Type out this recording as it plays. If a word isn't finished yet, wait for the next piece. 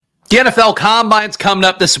The NFL Combine's coming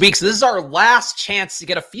up this week, so this is our last chance to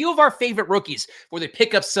get a few of our favorite rookies where they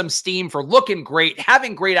pick up some steam for looking great,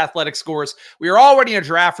 having great athletic scores. We are already in a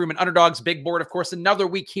draft room and Underdog's big board. Of course, another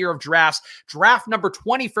week here of drafts. Draft number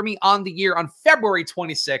 20 for me on the year on February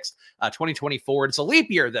 26th, 2024. It's a leap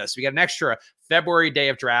year, this. We got an extra February day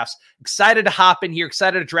of drafts. Excited to hop in here,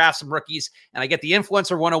 excited to draft some rookies, and I get the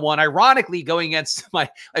Influencer 101, ironically going against my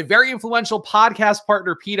very influential podcast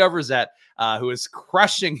partner, Pete Overzet, who is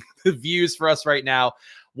crushing the views for us right now.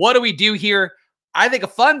 What do we do here? I think a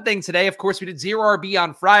fun thing today, of course, we did Zero RB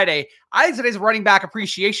on Friday. I think today's running back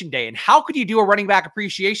appreciation day. And how could you do a running back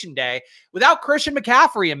appreciation day without Christian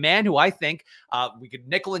McCaffrey, a man who I think we could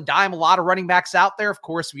nickel and dime a lot of running backs out there. Of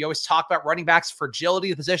course, we always talk about running backs'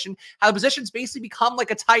 fragility of the position, how the position's basically become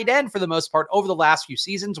like a tight end for the most part over the last few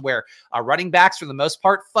seasons, where running backs, for the most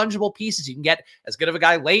part, fungible pieces. You can get as good of a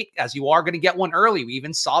guy late as you are going to get one early. We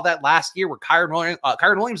even saw that last year where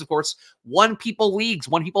Kyron Williams, of course, won people leagues,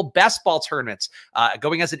 won people best ball tournaments,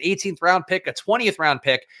 going as an 18th round pick, a 20th round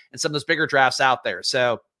pick, and some of those bigger drafts out there.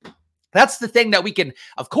 So that's the thing that we can,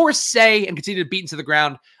 of course, say and continue to beat into the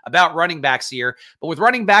ground about running backs here. But with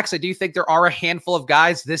running backs, I do think there are a handful of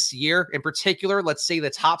guys this year in particular, let's say the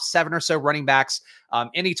top 7 or so running backs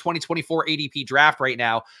in a 2024 ADP draft right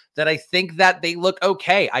now, that I think that they look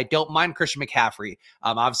okay. I don't mind Christian McCaffrey.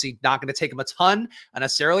 Obviously not going to take him a ton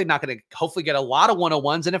necessarily, not going to hopefully get a lot of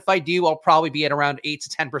 101s. And if I do, I'll probably be at around 8 to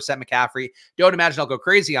 10% McCaffrey. Don't imagine I'll go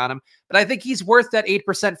crazy on him, but I think he's worth that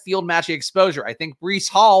 8% field matching exposure. I think Breece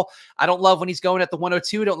Hall, I don't love when he's going at the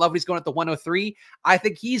 102. Don't love when he's going at the 103. I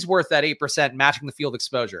think he's worth that 8% matching the field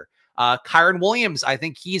exposure. Kyron Williams, I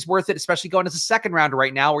think he's worth it, especially going as a second rounder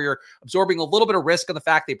right now, where you're absorbing a little bit of risk on the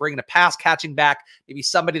fact they bring in a pass catching back, maybe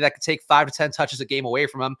somebody that could take 5 to 10 touches a game away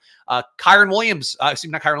from him.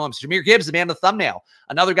 Jahmyr Gibbs, the man of the thumbnail.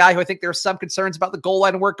 Another guy who I think there's some concerns about the goal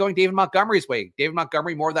line work going David Montgomery's way. David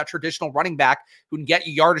Montgomery, more of that traditional running back who can get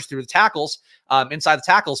you yardage through the tackles, inside the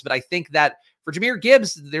tackles. But I think that for Jahmyr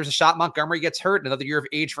Gibbs, there's a shot Montgomery gets hurt, another year of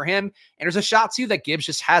age for him. And there's a shot, too, that Gibbs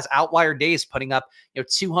just has outlier days, putting up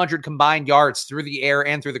 200 combined yards through the air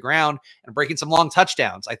and through the ground and breaking some long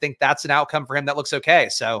touchdowns. I think that's an outcome for him that looks okay.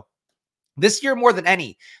 So this year, more than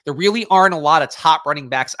any, there really aren't a lot of top running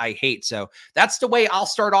backs I hate. So that's the way I'll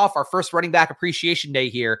start off our first running back appreciation day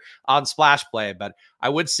here on Splash Play. But I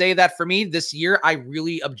would say that for me this year, I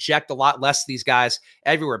really object a lot less to these guys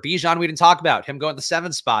everywhere. Bijan, we didn't talk about him going to the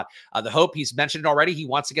 7th spot. The hope, he's mentioned it already. He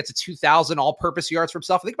wants to get to 2,000 all-purpose yards for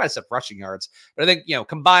himself. I think I might have said rushing yards, but I think,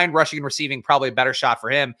 combined rushing and receiving, probably a better shot for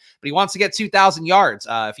him. But he wants to get 2,000 yards.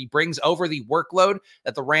 If he brings over the workload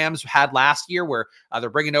that the Rams had last year, where they're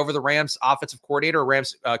bringing over the Rams offensive coordinator,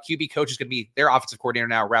 Rams QB coach is going to be their offensive coordinator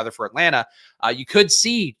now, rather, for Atlanta. You could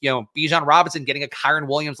see, Bijan Robinson getting a Kyron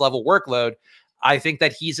Williams level workload. I think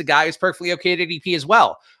that he's a guy who's perfectly okay at ADP as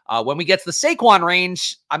well. When we get to the Saquon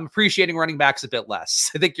range, I'm appreciating running backs a bit less.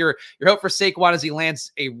 I think your hope for Saquon is he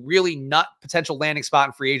lands a really nut potential landing spot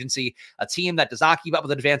in free agency, a team that does not keep up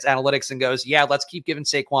with advanced analytics and goes, yeah, let's keep giving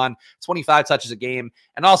Saquon 25 touches a game,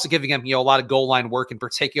 and also giving him a lot of goal line work in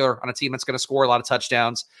particular on a team that's going to score a lot of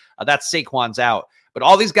touchdowns. That's Saquon's out. But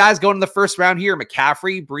all these guys going in the first round here,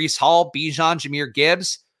 McCaffrey, Breece Hall, Bijan, Jahmyr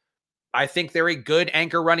Gibbs, I think they're a good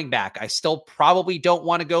anchor running back. I still probably don't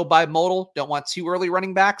want to go by modal. Don't want too early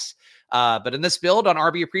running backs. But in this build on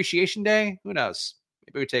RB Appreciation Day, who knows?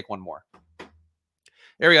 Maybe we take one more.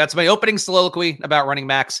 There we go. That's my opening soliloquy about running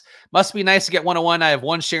backs. Must be nice to get 101. I have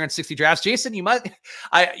one share in 60 drafts. Jason, you might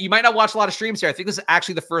not watch a lot of streams here. I think this is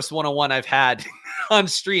actually the first 101 I've had on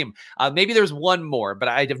stream. Maybe there's one more, but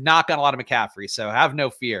I have not got a lot of McCaffrey, so have no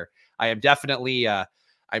fear. I'm definitely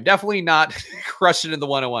not crushing in the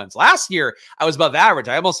 101s. Last year, I was above average.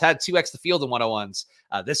 I almost had 2x the field in 101s.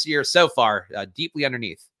 This year, so far, deeply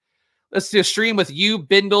underneath. Let's do a stream with you,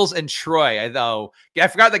 Bindles, and Troy. I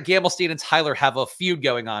forgot that Gamblestein and Tyler have a feud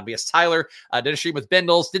going on, because Tyler did a stream with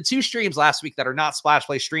Bindles, did 2 streams last week that are not Splash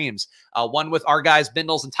Play streams. One with our guys,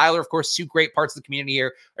 Bindles and Tyler, of course, 2 great parts of the community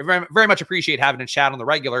here. I very, very much appreciate having a chat on the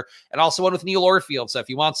regular, and also one with Neil Orfield. So if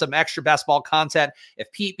you want some extra best ball content,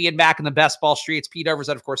 if Pete being back in the best ball streets, Pete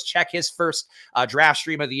Overzet, of course, check his first draft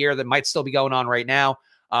stream of the year that might still be going on right now.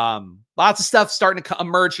 Lots of stuff starting to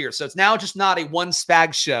emerge here. So it's now just not a one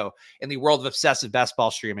spag show in the world of obsessive best ball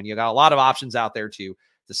streaming. You got a lot of options out there to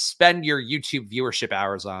spend your YouTube viewership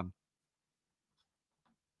hours on.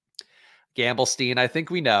 Gamblestein, I think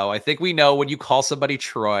we know when you call somebody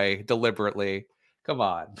Troy deliberately. Come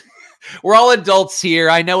on. We're all adults here.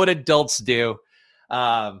 I know what adults do.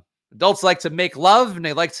 Adults like to make love, and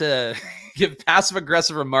they like to give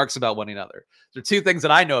passive-aggressive remarks about one another. There are 2 things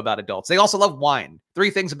that I know about adults. They also love wine. 3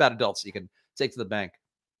 things about adults you can take to the bank.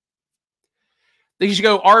 Think you should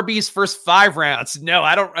go RB's first 5 rounds. No,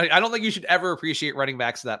 I don't think you should ever appreciate running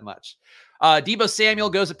backs that much. Deebo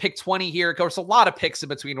Samuel goes at pick 20 here. Of course, a lot of picks in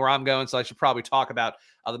between where I'm going, so I should probably talk about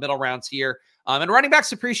the middle rounds here. And running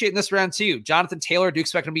backs appreciate in this round too. Jonathan Taylor, do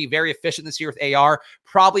expect him to be very efficient this year with AR.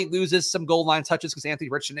 Probably loses some goal line touches because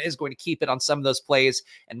Anthony Richardson is going to keep it on some of those plays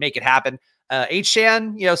and make it happen.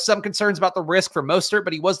 Achane, some concerns about the risk for Mostert,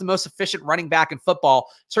 but he was the most efficient running back in football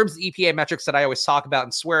in terms of the EPA metrics that I always talk about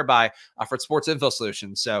and swear by for Sports Info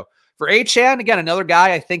Solutions. So for Achane, again, another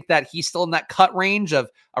guy, I think that he's still in that cut range of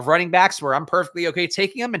running backs where I'm perfectly okay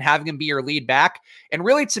taking him and having him be your lead back. And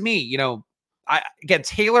really, to me,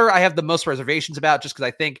 Taylor, I have the most reservations about just because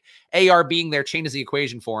I think AR being there changes the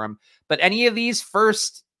equation for him. But any of these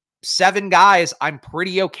first 7 guys, I'm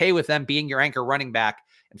pretty okay with them being your anchor running back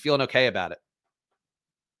and feeling okay about it.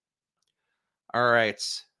 All right.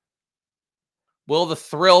 Will the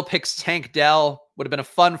Thrill picks Tank Dell? Would have been a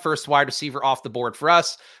fun first wide receiver off the board for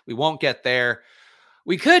us. We won't get there.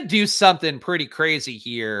 We could do something pretty crazy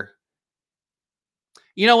here.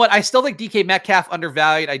 You know what? I still think DK Metcalf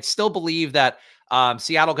undervalued. I still believe that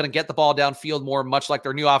Seattle going to get the ball downfield more, much like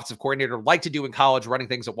their new offensive coordinator like to do in college, running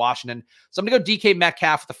things at Washington. So I'm going to go DK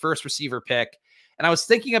Metcalf with the first receiver pick. And I was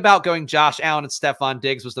thinking about going Josh Allen and Stephon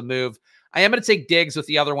Diggs was the move. I am going to take Diggs with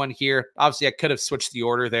the other one here. Obviously, I could have switched the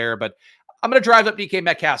order there, but I'm going to drive up DK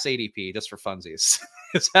Metcalf's ADP just for funsies.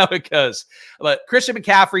 That's how it goes. But Christian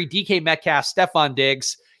McCaffrey, DK Metcalf, Stephon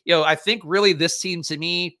Diggs. I think really this team to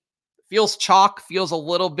me feels chalk, feels a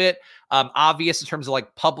little bit obvious in terms of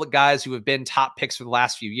like public guys who have been top picks for the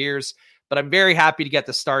last few years. But I'm very happy to get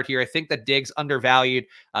the start here. I think that Diggs undervalued.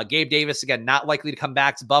 Gabe Davis, again, not likely to come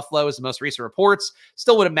back to Buffalo as the most recent reports.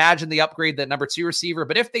 Still would imagine the upgrade, that number 2 receiver.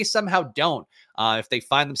 But if they somehow don't, if they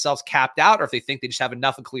find themselves capped out, or if they think they just have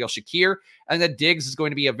enough of Khalil Shakir, I think that Diggs is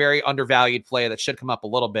going to be a very undervalued play that should come up a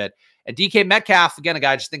little bit. And DK Metcalf, again, a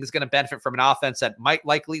guy I just think is going to benefit from an offense that might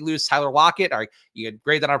likely lose Tyler Lockett. Or you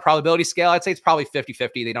grade that on a probability scale, I'd say it's probably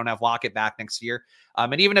 50-50. They don't have Lockett back next year.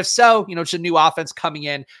 And even if so, it's a new offense coming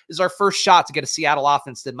in. This is our first shot to get a Seattle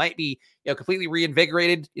offense that might be completely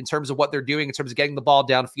reinvigorated in terms of what they're doing, in terms of getting the ball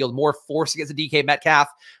downfield, more force against the DK Metcalf.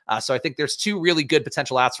 So I think there's 2 really good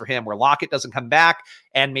potential outs for him where Lockett doesn't come back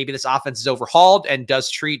and maybe this offense is overhauled and does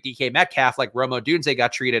treat DK Metcalf like Rome Odunze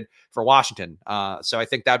got treated for Washington. So I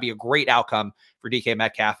think that'd be a great outcome for DK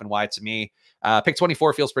Metcalf, and why to me, pick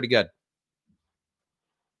 24 feels pretty good.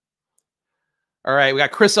 All right, we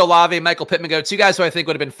got Chris Olave, Michael Pittman go. 2 guys who I think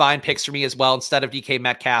would have been fine picks for me as well instead of DK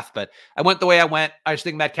Metcalf, but I went the way I went. I just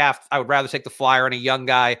think Metcalf, I would rather take the flyer on a young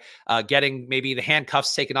guy, getting maybe the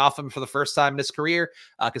handcuffs taken off him for the first time in his career,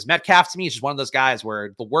 because Metcalf to me is just one of those guys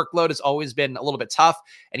where the workload has always been a little bit tough,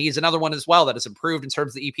 and he's another one as well that has improved in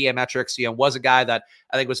terms of the EPA metrics. Was a guy that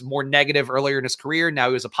I think was more negative earlier in his career. Now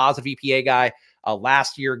he was a positive EPA guy.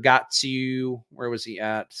 Last year got to, where was he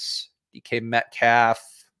at? DK Metcalf.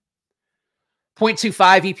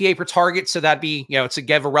 0.25 EPA per target. So that'd be, to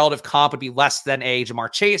give a relative comp would be less than a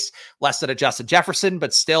Jamar Chase, less than a Justin Jefferson,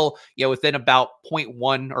 but still, within about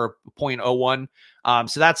 0.1 or 0.01.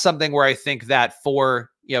 So that's something where I think that for,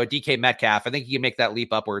 DK Metcalf, I think he can make that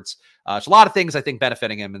leap upwards. There's a lot of things I think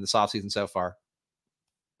benefiting him in this offseason so far.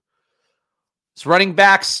 This running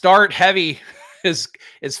back start heavy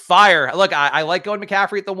is fire. Look, I like going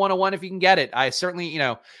McCaffrey at the 101 if you can get it. I certainly,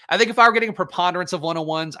 I think if I were getting a preponderance of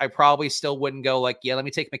 101s, I probably still wouldn't go like, let me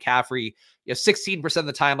take McCaffrey 16% of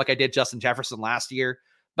the time like I did Justin Jefferson last year.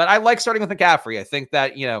 But I like starting with McCaffrey. I think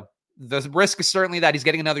that, the risk is certainly that he's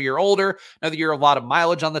getting another year older, another year, a lot of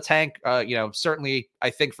mileage on the tank. Certainly I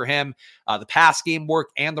think for him, the pass game work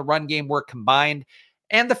and the run game work combined.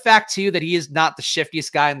 And the fact too, that he is not the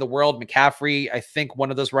shiftiest guy in the world. McCaffrey, I think one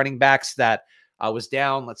of those running backs that was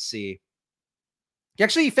down. Let's see.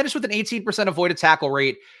 He finished with an 18% avoided tackle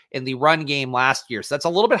rate in the run game last year. So that's a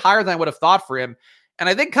little bit higher than I would have thought for him. And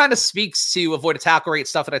I think kind of speaks to avoided tackle rate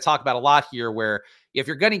stuff that I talk about a lot here, where if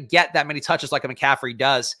you're going to get that many touches like a McCaffrey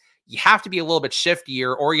does, you have to be a little bit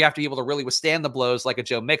shiftier, or you have to be able to really withstand the blows like a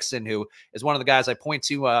Joe Mixon, who is one of the guys I point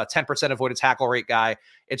to, 10% avoided tackle rate guy.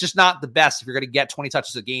 It's just not the best if you're going to get 20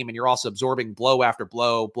 touches a game and you're also absorbing blow after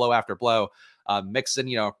blow, blow after blow. Mixon,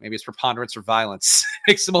 maybe it's preponderance or violence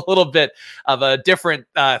makes him a little bit of a different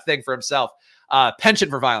thing for himself. Penchant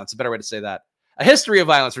for violence, a better way to say that. A history of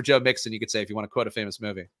violence for Joe Mixon, you could say, if you want to quote a famous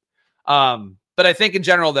movie. But I think in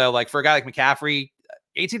general, though, like for a guy like McCaffrey,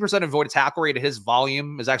 18% avoided tackle rate at his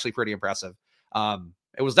volume is actually pretty impressive.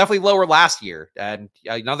 It was definitely lower last year, and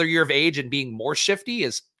another year of age and being more shifty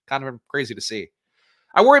is kind of crazy to see.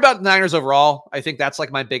 I worry about the Niners overall. I think that's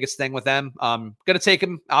like my biggest thing with them. Going to take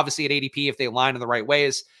them obviously at ADP if they align in the right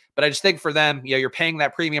ways. But I just think for them, you're paying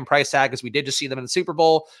that premium price tag because we did just see them in the Super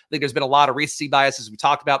Bowl. I think there's been a lot of recency bias as we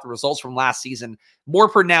talked about the results from last season, more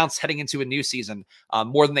pronounced heading into a new season,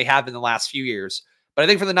 more than they have in the last few years. But I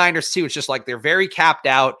think for the Niners too, it's just like they're very capped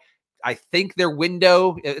out. I think their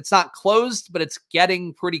window, it's not closed, but it's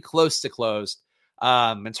getting pretty close to closed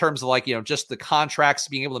in terms of like, just the contracts,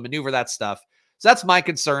 being able to maneuver that stuff. So that's my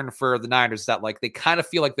concern for the Niners, that like they kind of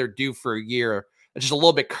feel like they're due for a year, just a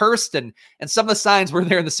little bit cursed. And some of the signs were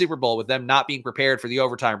there in the Super Bowl with them not being prepared for the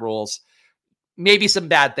overtime rules. Maybe some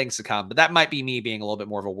bad things to come, but that might be me being a little bit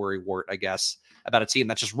more of a worry wart, I guess, about a team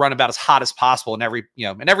that's just run about as hot as possible in every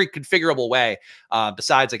configurable way.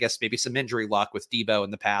 Besides, I guess, maybe some injury luck with Debo in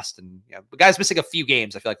the past. And the guy's missing a few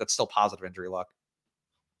games. I feel like that's still positive injury luck.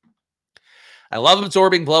 I love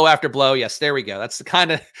absorbing blow after blow. Yes, there we go. That's the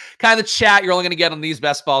kind of chat you're only going to get on these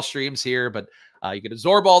best ball streams here. But you can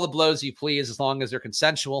absorb all the blows you please as long as they're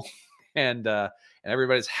consensual and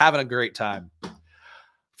everybody's having a great time.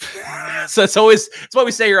 So it's what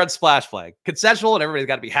we say here on Splash Play. Consensual and everybody's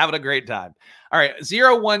got to be having a great time. All right,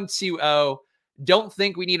 0120. Don't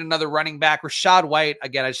think we need another running back. Rachaad White,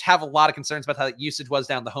 again, I just have a lot of concerns about how that usage was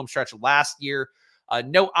down the home stretch last year.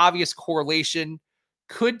 No obvious correlation.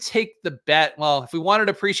 Could take the bet. Well, if we wanted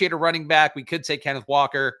to appreciate a running back, we could take Kenneth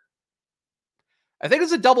Walker. I think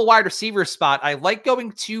it's a double wide receiver spot. I like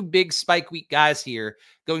going two big spike week guys here,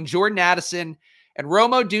 going Jordan Addison and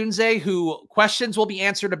Rome Odunze, who questions will be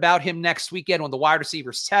answered about him next weekend when the wide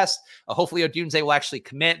receivers test. Hopefully Odunze will actually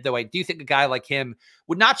commit, though I do think a guy like him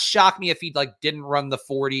would not shock me if he didn't run the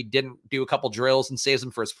 40, didn't do a couple drills and saves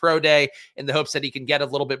him for his pro day in the hopes that he can get a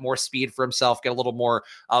little bit more speed for himself, get a little more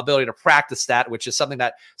ability to practice that, which is something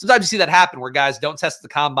that sometimes you see that happen where guys don't test the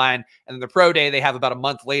combine and then the pro day they have about a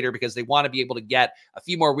month later because they want to be able to get a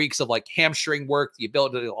few more weeks of like hamstring work, the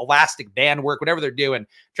ability to do elastic band work, whatever they're doing,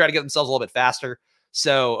 try to get themselves a little bit faster.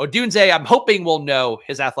 So Odunze, I'm hoping we'll know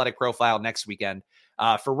his athletic profile next weekend.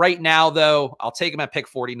 For right now, though, I'll take him at pick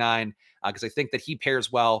 49 because I think that he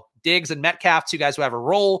pairs well. Diggs and Metcalf, two guys who have a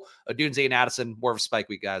role. Odunze and Addison, more of a spike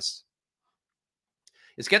week guys.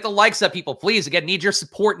 Let's get the likes up, people. Please, again, need your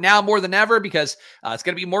support now more than ever because it's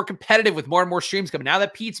going to be more competitive with more and more streams coming. Now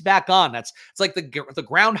that Pete's back on, it's like the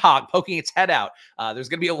groundhog poking its head out. There's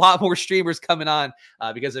going to be a lot more streamers coming on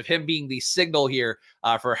because of him being the signal here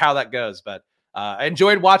for how that goes. But I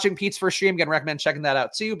enjoyed watching Pete's first stream. Again, recommend checking that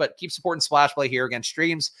out too, but keep supporting Splash Play here. Again,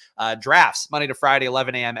 streams, drafts, Monday to Friday,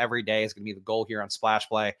 11 a.m. every day is going to be the goal here on Splash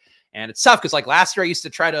Play. And it's tough because like last year, I used to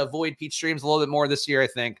try to avoid Pete's streams a little bit more. This year, I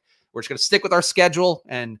think we're just going to stick with our schedule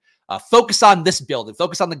and focus on this building,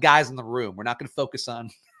 focus on the guys in the room. We're not going to focus on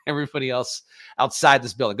everybody else outside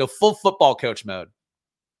this building. Go full football coach mode.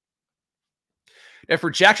 If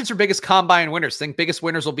projections for biggest combine winners, think biggest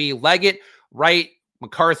winners will be Leggett, Wright,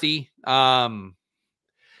 McCarthy.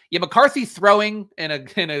 McCarthy throwing in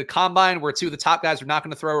a combine where two of the top guys are not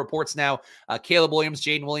going to throw. Reports now, Caleb Williams,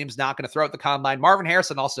 Jaden Williams not going to throw at the combine. Marvin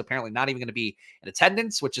Harrison also apparently not even going to be in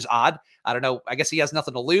attendance, which is odd. I don't know. I guess he has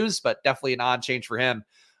nothing to lose, but definitely an odd change for him.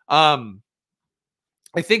 I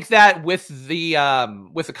think that with the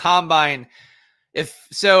combine,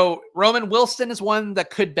 Roman Wilson is one that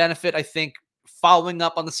could benefit. I think following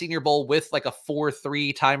up on the Senior Bowl with like a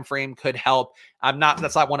 4-3 time frame could help.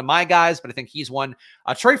 That's not one of my guys, but I think he's one.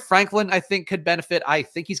 Troy Franklin, I think, could benefit. I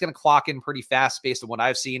think he's going to clock in pretty fast based on what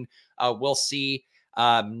I've seen. We'll see.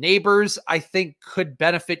 Neighbors, I think, could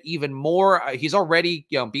benefit even more. He's already,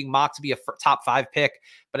 being mocked to be a top 5 pick,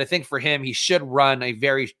 but I think for him, he should run a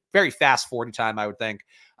very, very fast 40 time, I would think.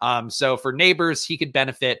 So for Neighbors, he could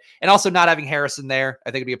benefit. And also not having Harrison there, I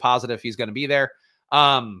think it'd be a positive if he's going to be there.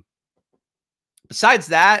 Besides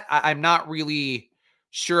that, I'm not really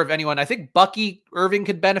sure of anyone. I think Bucky Irving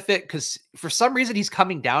could benefit because for some reason he's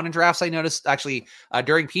coming down in drafts. I noticed actually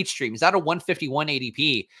during Peach Stream, he's at a 151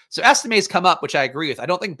 ADP. So estimates come up, which I agree with. I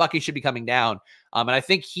don't think Bucky should be coming down. And I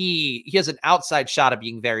think he has an outside shot of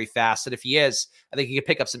being very fast. And if he is, I think he could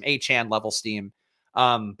pick up some Achane level steam.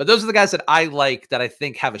 But those are the guys that I like that I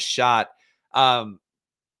think have a shot.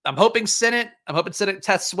 I'm hoping Sinnott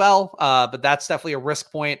tests well, but that's definitely a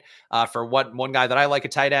risk point for one guy that I like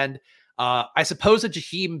at tight end. I suppose a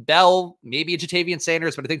Jaheim Bell, maybe a Jatavian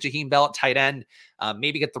Sanders, but I think Jaheim Bell at tight end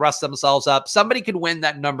maybe could thrust themselves up. Somebody could win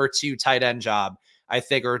that number 2 tight end job, I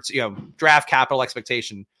think, or draft capital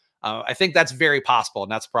expectation. I think that's very possible,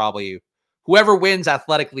 and that's probably whoever wins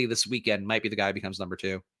athletically this weekend might be the guy who becomes number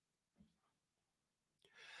 2.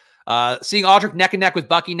 Seeing Audric neck and neck with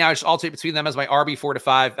Bucky now, I just alternate between them as my RB 4 to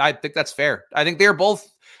 5. I think that's fair. I think they're both.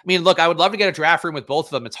 I mean, look, I would love to get a draft room with both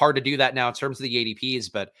of them. It's hard to do that now in terms of the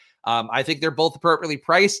ADPs, but I think they're both appropriately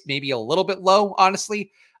priced, maybe a little bit low,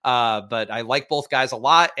 honestly. But I like both guys a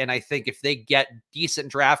lot. And I think if they get decent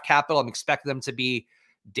draft capital, I'm expecting them to be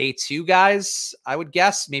day 2 guys, I would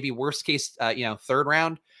guess, maybe worst case, 3rd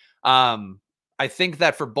round. I think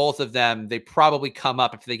that for both of them, they probably come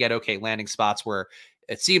up if they get okay landing spots where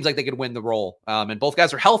it seems like they could win the role. And both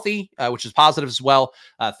guys are healthy, which is positive as well.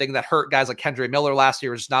 Thing that hurt guys like Kendre Miller last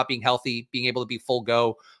year was just not being healthy, being able to be full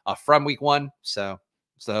go from week 1. So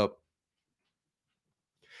I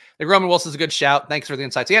think Roman Wilson's a good shout. Thanks for the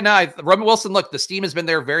insights. Yeah, no, Roman Wilson, look, the steam has been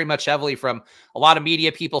there very much heavily from a lot of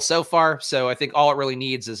media people so far. So I think all it really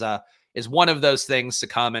needs is one of those things to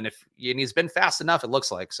come. And he's been fast enough, it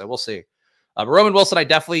looks like. So we'll see. But Roman Wilson, I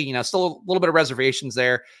definitely, still a little bit of reservations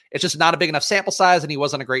there. It's just not a big enough sample size, and he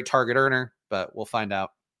wasn't a great target earner, but we'll find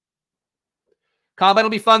out. Combine will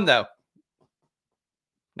be fun, though.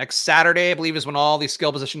 Next Saturday, I believe, is when all these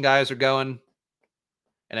skill position guys are going.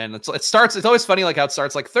 And then it starts, it's always funny, like how it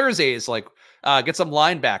starts, like Thursdays, like get some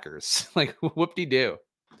linebackers, like whoop-de-doo.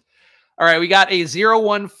 All right, we got a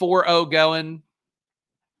 0140 going.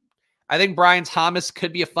 I think Brian Thomas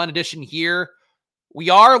could be a fun addition here. We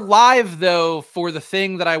are live, though, for the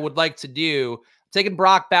thing that I would like to do. I'm taking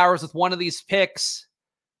Brock Bowers with one of these picks.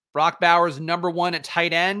 Brock Bowers, number 1 at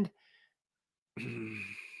tight end.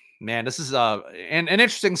 Man, this is an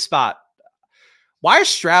interesting spot. Why is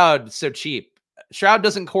Stroud so cheap? Stroud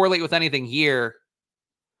doesn't correlate with anything here.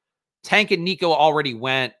 Tank and Nico already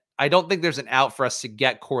went. I don't think there's an out for us to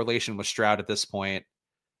get correlation with Stroud at this point.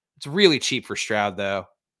 It's really cheap for Stroud, though.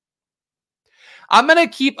 I'm going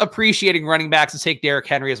to keep appreciating running backs and take Derrick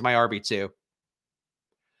Henry as my RB2.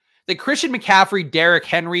 The Christian McCaffrey, Derrick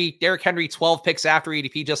Henry 12 picks after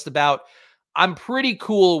ADP just about. I'm pretty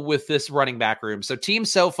cool with this running back room. So team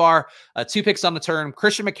so far, 2 picks on the turn.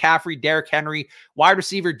 Christian McCaffrey, Derrick Henry, wide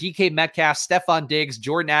receiver DK Metcalf, Stephon Diggs,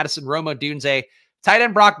 Jordan Addison, Rome Odunze, tight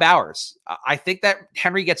end Brock Bowers. I think that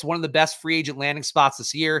Henry gets one of the best free agent landing spots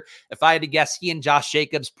this year. If I had to guess, he and Josh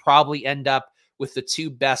Jacobs probably end up with the 2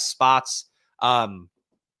 best spots. So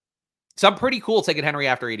I'm pretty cool taking Henry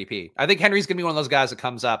after ADP. I think Henry's going to be one of those guys that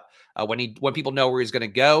comes up when people know where he's going to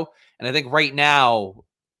go. And I think right now,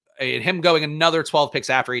 him going another 12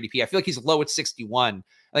 picks after ADP, I feel like he's low at 61.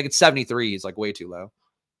 I think it's 73. He's like way too low.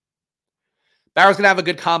 Bowers going to have a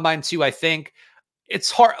good combine too, I think. It's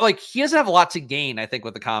hard. Like, he doesn't have a lot to gain, I think,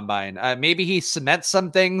 with the combine. Maybe he cements some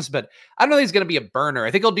things, but I don't know if he's going to be a burner.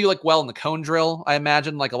 I think he'll do like well in the cone drill, I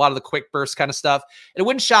imagine, like a lot of the quick burst kind of stuff. And it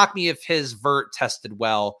wouldn't shock me if his vert tested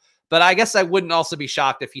well, but I guess I wouldn't also be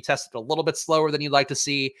shocked if he tested a little bit slower than you'd like to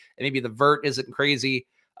see. And maybe the vert isn't crazy.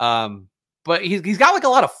 But he's got like a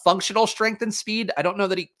lot of functional strength and speed. I don't know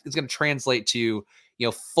that he is going to translate to,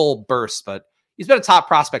 full burst, but he's been a top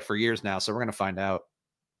prospect for years now. So we're going to find out.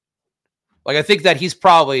 Like, I think that he's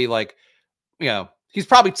probably he's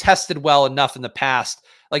probably tested well enough in the past.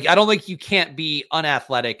 Like, I don't think you can't be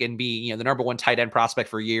unathletic and be, the number 1 tight end prospect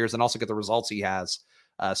for years and also get the results he has.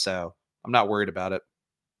 So I'm not worried about it.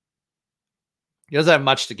 He doesn't have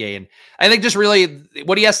much to gain. I think just really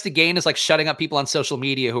what he has to gain is like shutting up people on social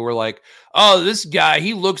media who are like, oh, this guy,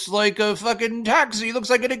 he looks like a fucking taxi. He looks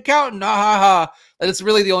like an accountant. Ha ha ha. And it's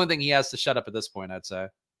really the only thing he has to shut up at this point, I'd say.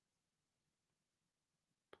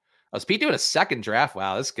 Oh, is Pete doing a second draft?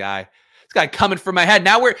 Wow, this guy coming from my head.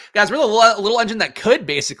 Now we're a little engine that could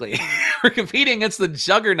basically. We're competing against the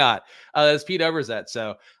juggernaut as Pete Overzet.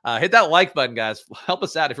 So hit that like button, guys. Help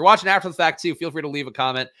us out. If you're watching after the fact too, feel free to leave a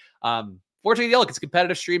comment. Fortunately, look, it's a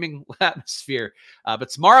competitive streaming atmosphere. But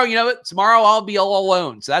tomorrow, tomorrow I'll be all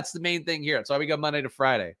alone. So that's the main thing here. That's why we go Monday to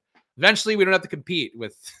Friday. Eventually, we don't have to compete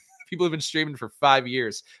with people who've been streaming for 5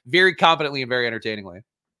 years, very competently and very entertainingly.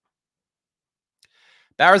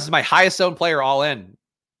 Bowers is my highest owned player all in.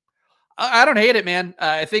 I don't hate it, man.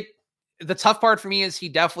 I think the tough part for me is he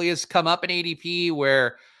definitely has come up in ADP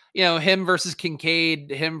where, him versus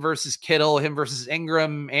Kincaid, him versus Kittle, him versus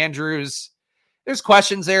Ingram, Andrews. There's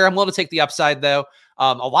questions there. I'm willing to take the upside, though.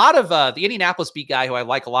 A lot of the Indianapolis beat guy who I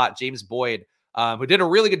like a lot, James Boyd, who did a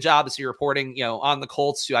really good job this year reporting, on the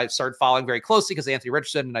Colts, who I started following very closely because of Anthony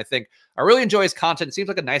Richardson. And I think I really enjoy his content. It seems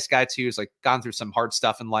like a nice guy too. He's like gone through some hard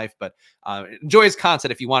stuff in life, but enjoy his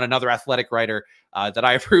content. If you want another athletic writer that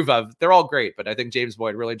I approve of, they're all great. But I think James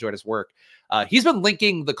Boyd really enjoyed his work. He's been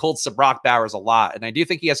linking the Colts to Brock Bowers a lot. And I do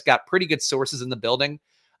think he has got pretty good sources in the building.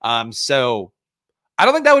 So I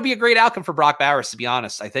don't think that would be a great outcome for Brock Bowers, to be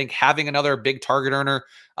honest. I think having another big target earner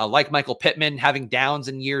like Michael Pittman, having Downs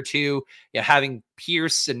in year 2, having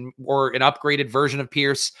Pierce or an upgraded version of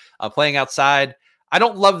Pierce playing outside, I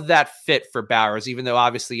don't love that fit for Bowers, even though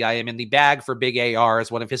obviously I am in the bag for Big AR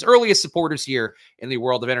as one of his earliest supporters here in the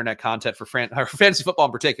world of internet content for fantasy football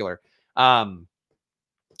in particular. But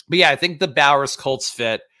yeah, I think the Bowers Colts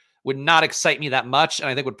fit would not excite me that much, and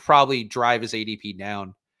I think would probably drive his ADP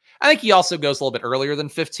down. I think he also goes a little bit earlier than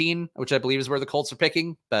 15, which I believe is where the Colts are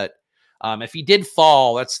picking. But if he did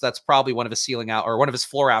fall, that's probably one of his ceiling out or one of his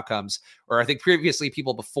floor outcomes. Or I think previously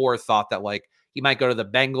people before thought that like he might go to the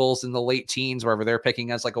Bengals in the late teens, wherever they're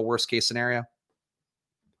picking as like a worst case scenario.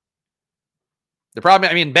 The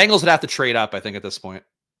problem, I mean, Bengals would have to trade up, I think, at this point.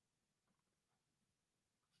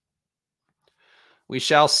 We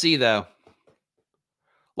shall see, though.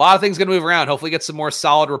 A lot of things going to move around. Hopefully get some more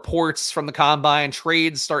solid reports from the combine.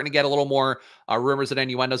 Trades starting to get a little more rumors and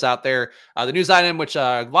innuendos out there. The news item, which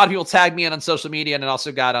a lot of people tagged me in on social media and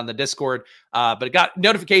also got on the Discord, but it got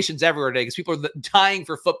notifications everywhere today because people are dying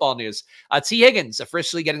for football news. T. Higgins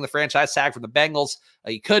officially getting the franchise tag from the Bengals.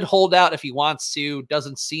 He could hold out if he wants to.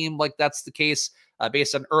 Doesn't seem like that's the case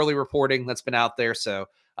based on early reporting that's been out there. So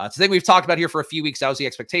it's the thing we've talked about here for a few weeks. That was the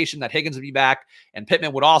expectation that Higgins would be back and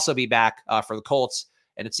Pittman would also be back for the Colts.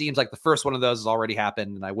 And it seems like the first one of those has already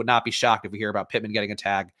happened. And I would not be shocked if we hear about Pittman getting a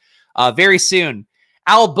tag very soon.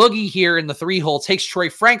 Al Boogie here in the 3-hole takes Troy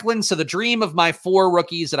Franklin. So the dream of my 4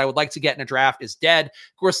 rookies that I would like to get in a draft is dead.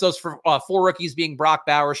 Of course, those 4 rookies being Brock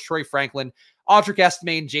Bowers, Troy Franklin, Audric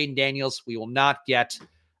Estime, Jaden Daniels. We will not get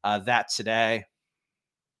that today.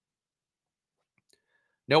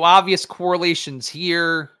 No obvious correlations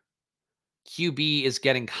here. QB is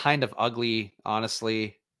getting kind of ugly,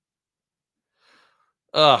 honestly.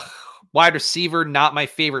 Wide receiver, not my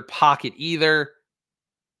favorite pocket either.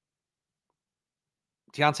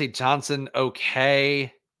 Deontay Johnson,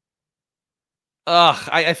 okay.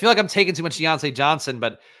 I feel like I'm taking too much Deontay Johnson,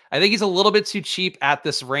 but I think he's a little bit too cheap at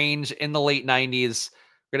this range in the late 90s.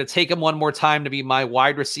 We're going to take him one more time to be my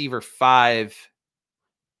wide receiver 5.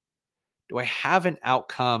 Do I have an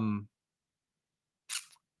outcome?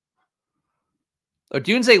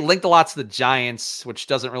 Odunze linked a lot to the Giants, which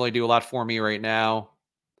doesn't really do a lot for me right now.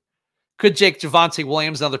 Could Jake Javonte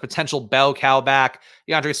Williams, another potential bell cow back.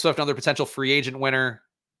 DeAndre Swift, another potential free agent winner.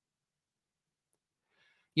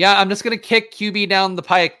 Yeah, I'm just going to kick QB down the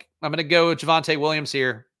pike. I'm going to go with Javonte Williams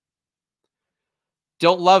here.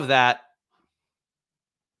 Don't love that.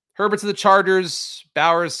 Herbert to the Chargers.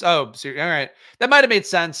 Bowers. Oh, all right. That might have made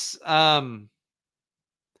sense. I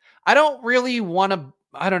don't really want to.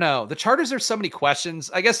 I don't know. The Chargers, there's so many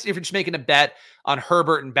questions. I guess if you're just making a bet on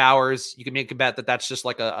Herbert and Bowers, you can make a bet that that's just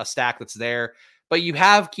like a stack that's there. But you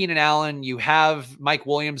have Keenan Allen, you have Mike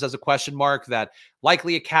Williams as a question mark that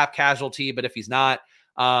likely a cap casualty, but if he's not.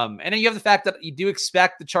 And then you have the fact that you do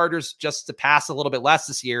expect the Chargers just to pass a little bit less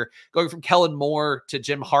this year, going from Kellen Moore to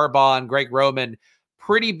Jim Harbaugh and Greg Roman.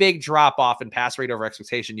 Pretty big drop off in pass rate over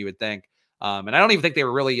expectation, you would think. And I don't even think they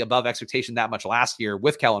were really above expectation that much last year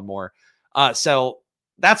with Kellen Moore. So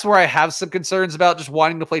that's where I have some concerns about just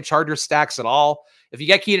wanting to play Chargers stacks at all. If you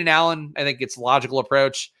get Keenan Allen, I think it's a logical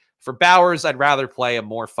approach. For Bowers, I'd rather play a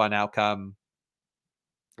more fun outcome.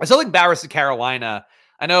 I still think Bowers to Carolina.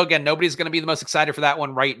 I know, again, nobody's going to be the most excited for that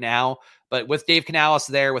one right now, but with Dave Canales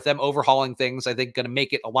there, with them overhauling things, I think going to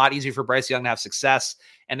make it a lot easier for Bryce Young to have success.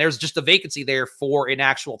 And there's just a vacancy there for an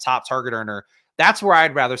actual top target earner. That's where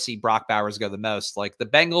I'd rather see Brock Bowers go the most. Like the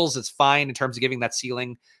Bengals, it's fine in terms of giving that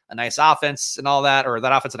ceiling a nice offense and all that, or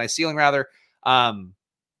that offense a nice ceiling rather. But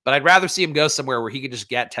I'd rather see him go somewhere where he could just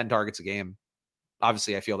get 10 targets a game.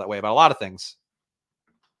 Obviously, I feel that way about a lot of things.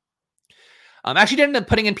 Actually didn't end up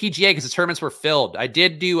putting in PGA because the tournaments were filled. I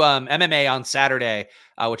did do MMA on Saturday,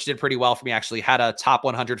 which did pretty well for me, actually. Had a top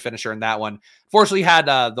 100 finisher in that one. Fortunately,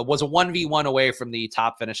 was a 1v1 away from the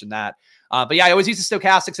top finish in that. But yeah, I always use the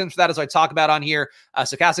Stochastic Sims for that, as I talk about on here.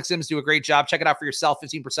 Stochastic Sims do a great job. Check it out for yourself.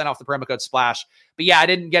 15% off the promo code SPLASH. But yeah, I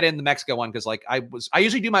didn't get in the Mexico one because I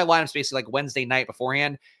usually do my lineups basically like Wednesday night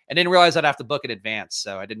beforehand and didn't realize I'd have to book in advance.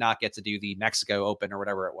 So I did not get to do the Mexico Open or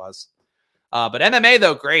whatever it was. But MMA,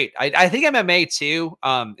 though, great. I think MMA, too,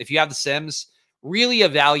 if you have the Sims, really a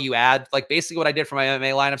value add. Like, basically what I did for my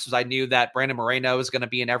MMA lineups was I knew that Brandon Moreno was going to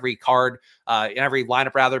be in every card, in every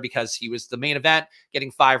lineup, rather, because he was the main event,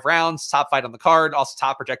 getting 5 rounds, top fight on the card, also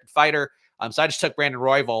top projected fighter. So I just took Brandon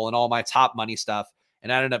Royval and all my top money stuff,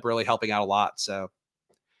 and I ended up really helping out a lot. So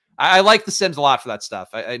I like the Sims a lot for that stuff.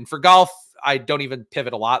 And for golf, I don't even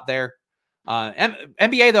pivot a lot there.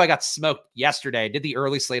 NBA, though, I got smoked yesterday. I did the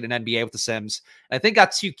early slate in NBA with the Sims. And I think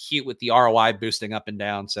got too cute with the ROI boosting up and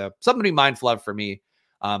down. So something to be mindful of for me.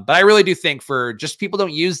 But I really do think for just people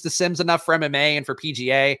don't use the Sims enough for MMA and for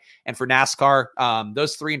PGA and for NASCAR,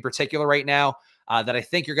 those three in particular right now, that I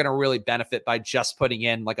think you're going to really benefit by just putting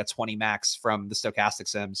in like a 20 max from the stochastic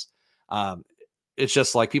Sims. It's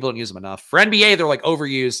just like people don't use them enough. For NBA, they're like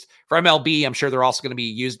overused. For MLB, I'm sure they're also going to be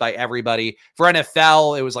used by everybody. For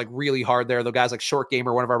NFL, it was like really hard there. The guys like Short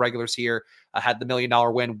Gamer, one of our regulars here, had the $1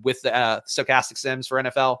 million win with the stochastic Sims for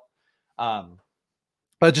NFL.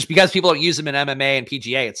 But just because people don't use them in MMA and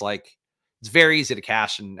PGA, it's like it's very easy to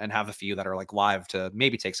cash and have a few that are like live to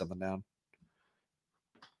maybe take something down.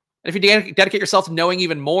 And if you dedicate yourself to knowing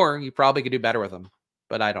even more, you probably could do better with them.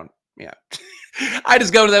 But I don't. Yeah, I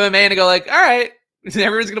just go to the MMA and I go like, all right,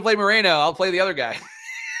 everyone's gonna play Moreno. I'll play the other guy.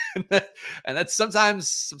 And that's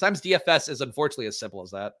sometimes DFS is unfortunately as simple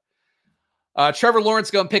as that. Trevor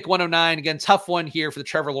Lawrence going pick 109. Again, tough one here for the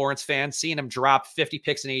Trevor Lawrence fans, seeing him drop 50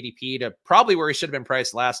 picks in ADP to probably where he should have been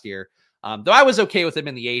priced last year. Though I was okay with him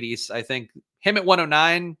in the 80s. I think him at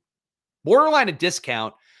 109, borderline a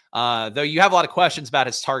discount. Though you have a lot of questions about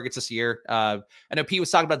his targets this year. I know Pete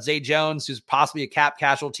was talking about Zay Jones, who's possibly a cap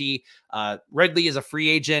casualty. Ridley is a free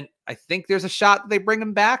agent. I think there's a shot that they bring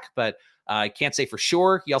him back, but I can't say for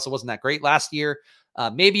sure. He also wasn't that great last year.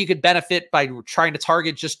 Maybe you could benefit by trying to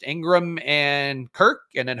target just Ingram and Kirk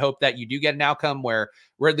and then hope that you do get an outcome where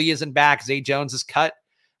Ridley isn't back, Zay Jones is cut.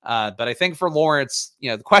 But I think for Lawrence,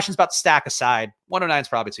 the questions about the stack aside, 109 is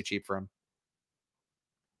probably too cheap for him.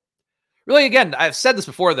 Really, again, I've said this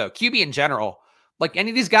before, though, QB in general, like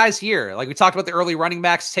any of these guys here, like we talked about the early running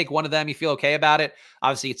backs, take one of them, you feel okay about it.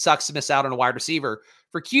 Obviously, it sucks to miss out on a wide receiver.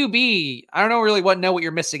 For QB, I don't know what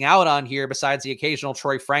you're missing out on here besides the occasional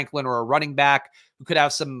Troy Franklin or a running back who could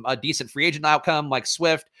have some decent free agent outcome like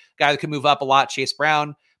Swift, guy that could move up a lot, Chase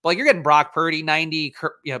Brown. But like you're getting Brock Purdy 90,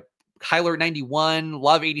 Kyler 91,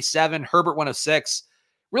 Love 87, Herbert 106.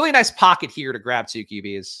 Really nice pocket here to grab two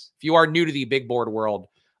QBs. If you are new to the big board world,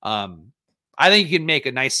 I think you can make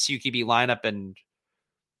a nice two QB lineup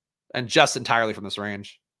and just entirely from this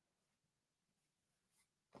range.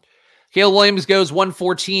 Caleb Williams goes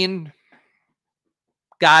 114.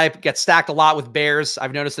 Guy gets stacked a lot with Bears.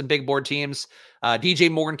 I've noticed in big board teams.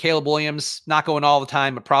 DJ Moore and Caleb Williams, not going all the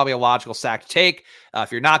time, but probably a logical stack to take.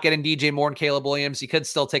 If you're not getting DJ Moore and Caleb Williams, you could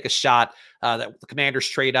still take a shot that the Commanders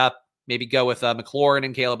trade up, maybe go with McLaurin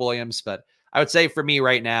and Caleb Williams. But I would say for me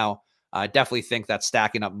right now, I definitely think that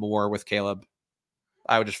stacking up more with Caleb,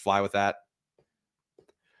 I would just fly with that.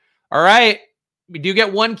 All right. We do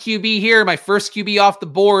get one QB here. My first QB off the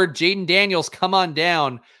board, Jaden Daniels, come on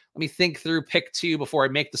down. Let me think through pick 2 before I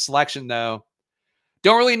make the selection, though.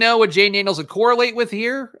 Don't really know what Jaden Daniels would correlate with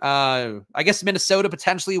here. I guess Minnesota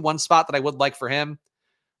potentially one spot that I would like for him.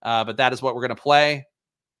 But that is what we're going to play.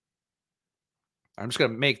 I'm just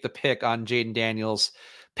going to make the pick on Jaden Daniels.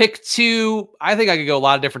 Pick 2, I think I could go a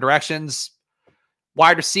lot of different directions.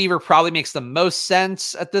 Wide receiver probably makes the most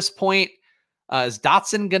sense at this point. Is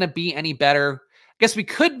Dotson going to be any better? I guess we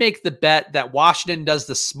could make the bet that Washington does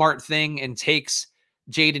the smart thing and takes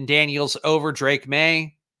Jaden Daniels over Drake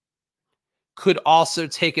May. Could also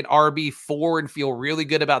take an RB4 and feel really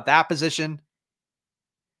good about that position.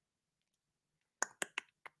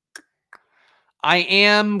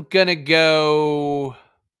 I'm going to go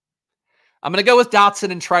with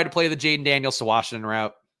Dotson and try to play the Jaden Daniels to Washington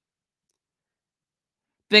route.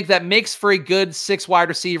 Think that makes for a good 6 wide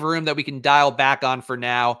receiver room that we can dial back on for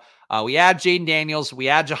now. We add Jaden Daniels. We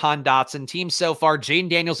add Jahan Dotson. Team so far, Jaden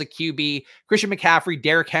Daniels at QB, Christian McCaffrey,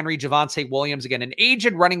 Derrick Henry, Javonte Williams. Again, an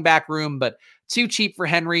aged running back room, but too cheap for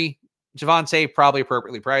Henry. Javonte probably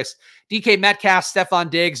appropriately priced. DK Metcalf, Stephon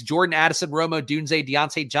Diggs, Jordan Addison, Romo Dunze,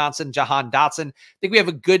 Deontay Johnson, Jahan Dotson. I think we have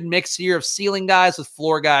a good mix here of ceiling guys with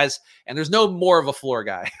floor guys, and there's no more of a floor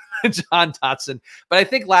guy, Jahan Dotson. But I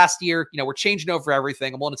think last year, we're changing over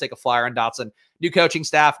everything. I'm willing to take a flyer on Dotson. New coaching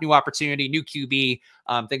staff, new opportunity, new QB.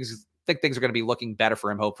 Think things are going to be looking better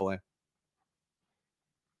for him, hopefully.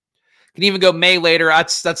 Can even go May later.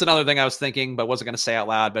 That's another thing I was thinking, but wasn't going to say out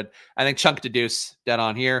loud. But I think Chunk to Deuce dead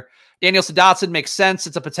on here. Daniels to Dotson makes sense.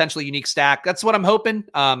 It's a potentially unique stack. That's what I'm hoping.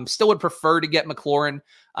 Still would prefer to get McLaurin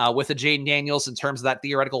with a Jaden Daniels in terms of that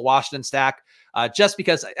theoretical Washington stack. Just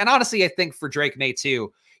because, and honestly, I think for Drake May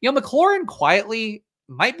too, McLaurin quietly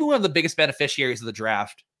might be one of the biggest beneficiaries of the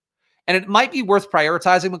draft. And it might be worth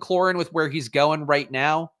prioritizing McLaurin with where he's going right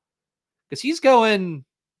now. Because he's going,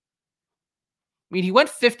 he went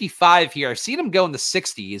 55 here. I've seen him go in the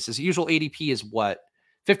 60s. His usual ADP is what?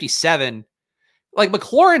 57. Like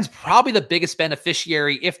McLaurin's probably the biggest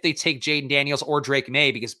beneficiary if they take Jaden Daniels or Drake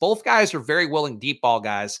May, because both guys are very willing deep ball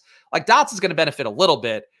guys. Like Dotson's going to benefit a little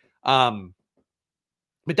bit.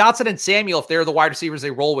 But Dotson and Samuel, if they're the wide receivers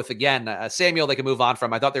they roll with again, Samuel they can move on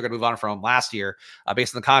from. I thought they were going to move on from him last year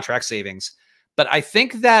based on the contract savings. But I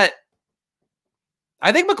think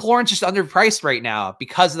McLaurin's just underpriced right now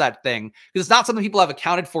because of that thing. Because it's not something people have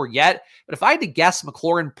accounted for yet. But if I had to guess,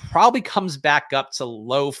 McLaurin probably comes back up to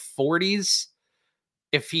low 40s.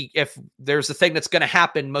 If there's a thing that's going to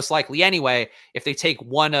happen, most likely anyway, if they take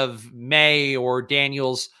one of May or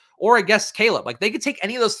Daniels, or I guess Caleb, like they could take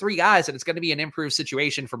any of those three guys and it's going to be an improved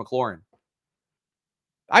situation for McLaurin.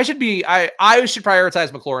 I should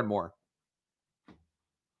prioritize McLaurin more.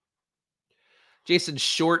 Jason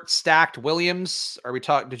Short stacked Williams. Are we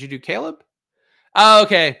talking? Did you do Caleb? Oh,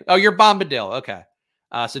 okay. Oh, you're Bombadil. Okay.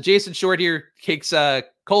 So Jason Short here takes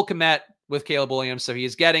Cole Kmet with Caleb Williams. So he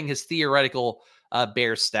is getting his theoretical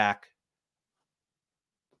Bears stack.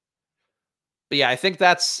 But yeah, I think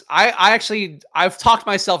that's, I've talked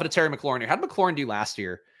myself into Terry McLaurin here. How did McLaurin do last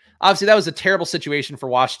year? Obviously, that was a terrible situation for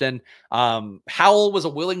Washington. Howell was a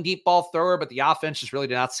willing deep ball thrower, but the offense just really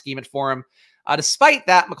did not scheme it for him. Despite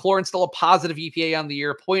that, McLaurin's still a positive EPA on the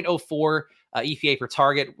year, 0.04 EPA per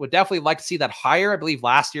target. Would definitely like to see that higher. I believe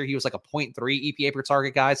last year he was like a 0.3 EPA per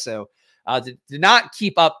target guy. So did not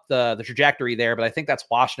keep up the trajectory there, but I think that's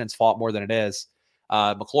Washington's fault more than it is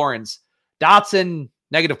McLaurin's. Dotson,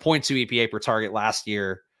 negative 0.2 EPA per target last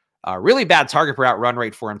year. Really bad target per out run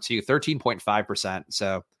rate for him too, 13.5%.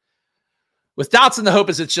 So with Dotson, the hope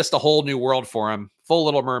is it's just a whole new world for him, full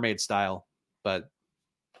Little Mermaid style. But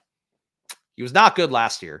he was not good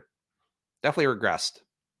last year. Definitely regressed.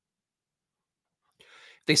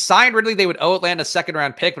 If they signed Ridley, they would owe Atlanta a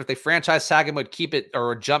second-round pick, but if they franchise tag him, would keep it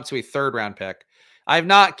or jump to a third-round pick. I have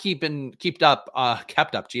not kept up on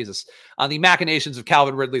the machinations of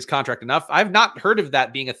Calvin Ridley's contract enough. I've not heard of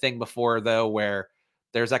that being a thing before, though, where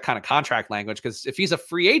there's that kind of contract language. Because if he's a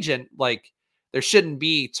free agent, like there shouldn't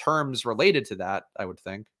be terms related to that, I would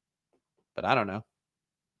think. But I don't know.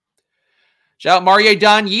 Shout out Mario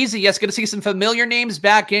Don Yeezy. Yes, good to see some familiar names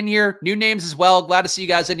back in here. New names as well. Glad to see you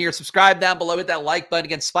guys in here. Subscribe down below. Hit that like button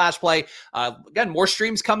against Splash Play. Again, more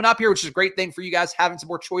streams coming up here, which is a great thing for you guys, having some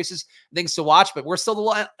more choices, things to watch. But we're still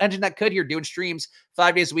the engine that could here, doing streams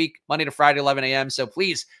 5 days a week, Monday to Friday, 11 a.m. So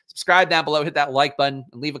please subscribe down below. Hit that like button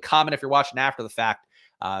and leave a comment if you're watching after the fact.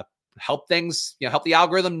 Help things, help the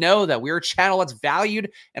algorithm know that we're a channel that's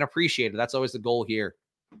valued and appreciated. That's always the goal here.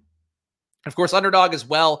 Of course, Underdog as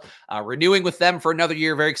well, renewing with them for another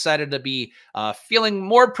year. Very excited to be feeling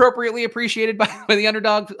more appropriately appreciated by the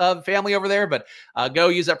Underdog family over there. But go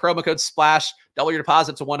use that promo code SPLASH, double your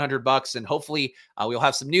deposit to $100, and hopefully we'll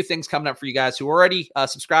have some new things coming up for you guys who are already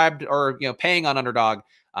subscribed or paying on Underdog.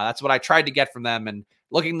 That's what I tried to get from them, and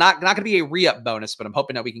looking not going to be a re-up bonus, but I'm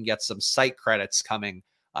hoping that we can get some site credits coming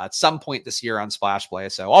at some point this year on Splash Play.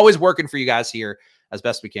 So always working for you guys here as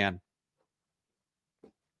best we can.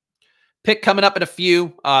 Pick coming up in a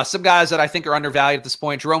few. Some guys that I think are undervalued at this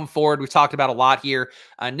point. Jerome Ford, we've talked about a lot here.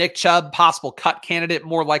 Nick Chubb, possible cut candidate,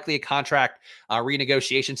 more likely a contract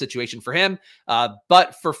renegotiation situation for him.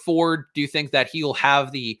 But for Ford, do you think that he'll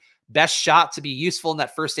have the best shot to be useful in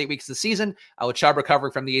that first 8 weeks of the season with Chubb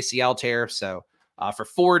recovering from the ACL tear? So for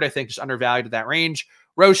Ford, I think just undervalued at that range.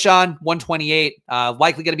 Roshan, 128,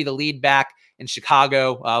 likely going to be the lead back in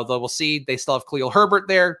Chicago. Though we'll see. They still have Khalil Herbert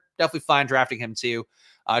there. Definitely fine drafting him too.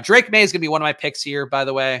 Drake May is going to be one of my picks here, by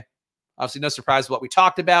the way. Obviously, no surprise what we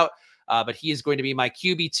talked about, but he is going to be my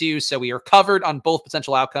QB2. So we are covered on both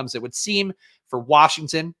potential outcomes, it would seem, for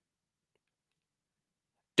Washington.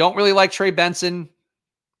 Don't really like Trey Benson.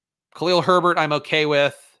 Khalil Herbert, I'm okay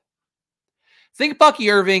with. Think Bucky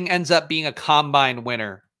Irving ends up being a combine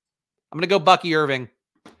winner. I'm going to go Bucky Irving.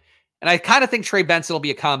 And I kind of think Trey Benson will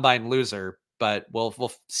be a combine loser, but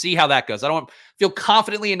we'll see how that goes. I don't feel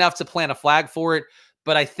confidently enough to plant a flag for it.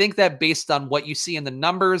 But I think that based on what you see in the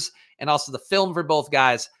numbers and also the film for both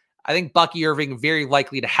guys, I think Bucky Irving very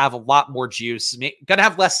likely to have a lot more juice. Going to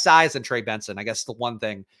have less size than Trey Benson. I guess the one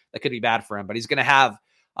thing that could be bad for him. But he's going to have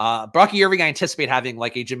Bucky Irving, I anticipate having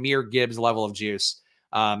like a Jahmyr Gibbs level of juice.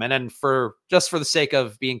 And then for the sake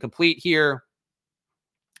of being complete here,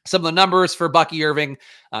 some of the numbers for Bucky Irving,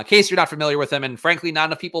 in case you're not familiar with him, and frankly, not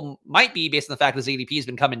enough people might be based on the fact that his ADP has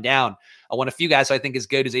been coming down. One of few guys who I think is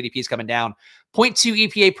good, his ADP is coming down. 0.2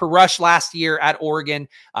 EPA per rush last year at Oregon,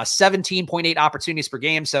 17.8 opportunities per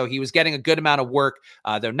game. So he was getting a good amount of work,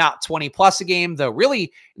 though not 20 plus a game, though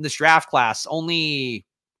really in this draft class, only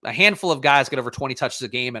a handful of guys get over 20 touches a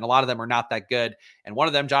game, and a lot of them are not that good. And one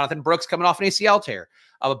of them, Jonathan Brooks, coming off an ACL tear.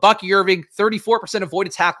 Bucky Irving, 34%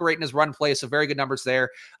 avoided tackle rate in his run play, so very good numbers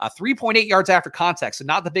there. 3.8 yards after contact, so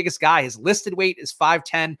not the biggest guy. His listed weight is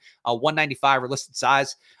 5'10", 195 or listed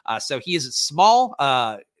size. So he is small.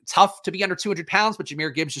 tough to be under 200 pounds, but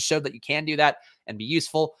Jahmyr Gibbs just showed that you can do that and be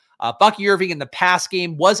useful. Bucky Irving in the pass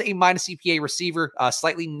game was a minus CPA receiver,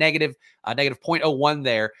 slightly negative, negative 0.01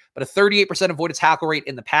 there, but a 38% avoided tackle rate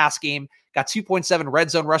in the pass game. Got 2.7 red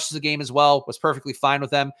zone rushes a game as well. Was perfectly fine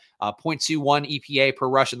with them. 0.21 EPA per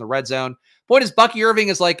rush in the red zone. Point is, Bucky Irving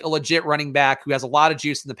is like a legit running back who has a lot of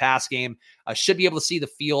juice in the pass game. Should be able to see the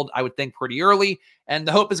field, I would think, pretty early. And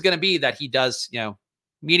the hope is going to be that he does,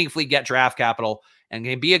 meaningfully get draft capital and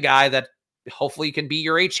can be a guy that hopefully can be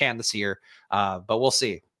your H-hand this year. But we'll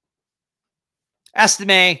see.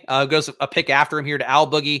 Estime goes a pick after him here to Al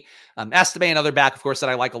Boogie. Estime, another back, of course, that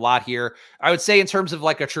I like a lot here. I would say in terms of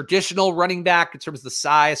like a traditional running back, in terms of the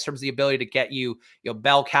size, in terms of the ability to get you,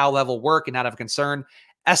 bell cow level work and not have a concern,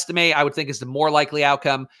 Estime, I would think, is the more likely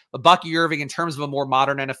outcome. But Bucky Irving, in terms of a more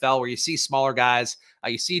modern NFL where you see smaller guys,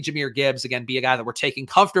 you see Jahmyr Gibbs, again, be a guy that we're taking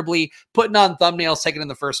comfortably, putting on thumbnails, taking in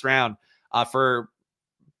the first round. For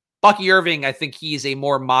Bucky Irving, I think he's a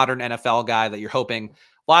more modern NFL guy that you're hoping.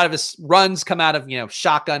 A lot of his runs come out of,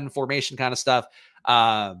 shotgun formation kind of stuff.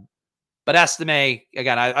 But Estime,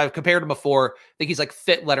 again, I've compared him before. I think he's like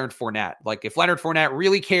fit Leonard Fournette. Like if Leonard Fournette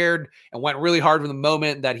really cared and went really hard from the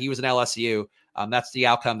moment that he was in LSU, that's the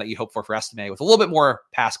outcome that you hope for Estime with a little bit more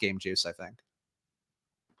pass game juice, I think.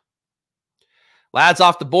 Lads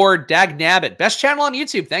off the board, Dag Nabbit, best channel on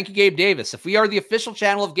YouTube. Thank you, Gabe Davis. If we are the official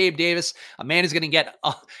channel of Gabe Davis, a man is going to get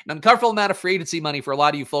an uncomfortable amount of free agency money for a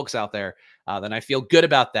lot of you folks out there. Then I feel good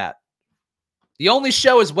about that. The only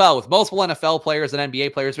show as well with multiple NFL players and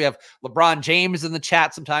NBA players. We have LeBron James in the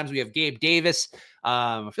chat. Sometimes we have Gabe Davis.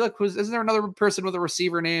 I feel like, isn't there another person with a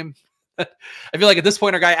receiver name? I feel like at this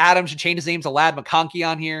point, our guy Adam should change his name to Lad McConkey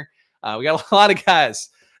on here. We got a lot of guys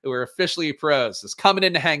who are officially pros just coming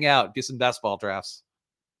in to hang out, do some best ball drafts.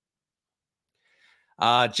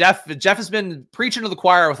 Jeff has been preaching to the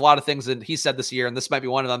choir with a lot of things that he said this year, and this might be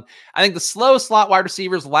one of them. I think the slow slot wide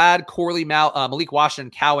receivers, Ladd, Corley, Malik Washington,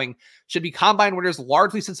 Cowing, should be combine winners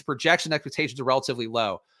largely since the projection expectations are relatively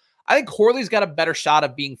low. I think Corley's got a better shot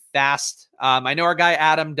of being fast. I know our guy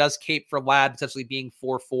Adam does cape for Ladd potentially being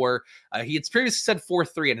 4.4. He had previously said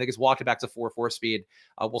 4.3, and I think he's walked it back to 4.4 speed.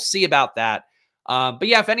 We'll see about that. But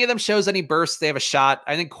yeah, if any of them shows any bursts, they have a shot.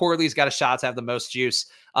 I think Corley's got a shot to have the most juice.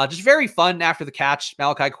 Just very fun after the catch,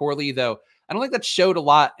 Malachi Corley, though. I don't think that showed a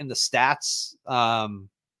lot in the stats. Let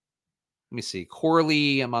me see.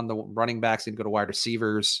 Corley, I'm on the running backs. I can go to wide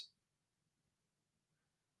receivers.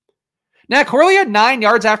 Now, Corley had 9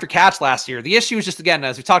 yards after catch last year. The issue is just, again,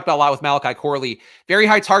 as we talked about a lot with Malachi Corley, very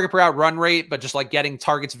high target per out run rate, but just like getting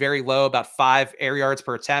targets very low, about 5 air yards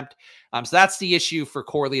per attempt. So that's the issue for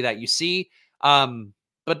Corley that you see.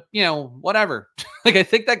 But whatever. Like I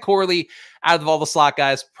think that Corley, out of all the slot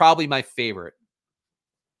guys, probably my favorite.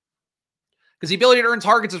 Because the ability to earn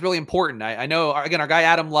targets is really important. I know, again, our guy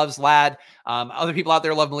Adam loves Ladd. Other people out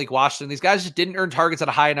there love Malik Washington. These guys just didn't earn targets at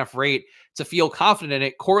a high enough rate to feel confident in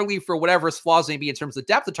it. Corley, for whatever his flaws may be in terms of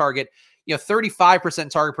the depth of target, 35%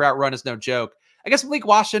 target per out run is no joke. I guess Malik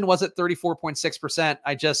Washington was at 34.6%.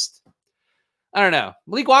 I don't know.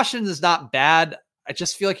 Malik Washington is not bad. I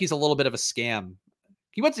just feel like he's a little bit of a scam.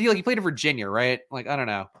 He played in Virginia, right? Like, I don't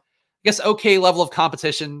know. I guess okay level of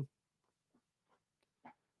competition.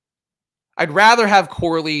 I'd rather have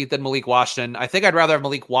Corley than Malik Washington. I think I'd rather have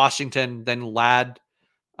Malik Washington than Ladd.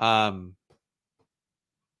 But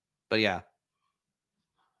yeah.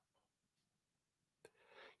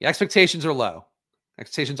 Yeah, expectations are low.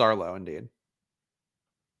 Expectations are low indeed.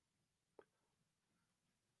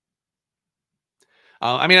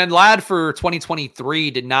 And Ladd for 2023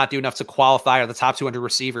 did not do enough to qualify for the top 200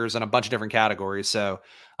 receivers in a bunch of different categories. So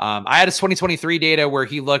I had his 2023 data where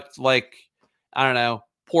he looked like, I don't know,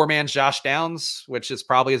 poor man's Josh Downs, which is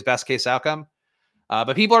probably his best case outcome.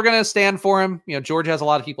 But people are going to stand for him. Georgia has a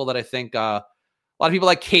lot of people that I think, a lot of people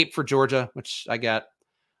like Cape for Georgia, which I get.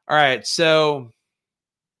 All right. So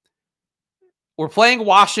we're playing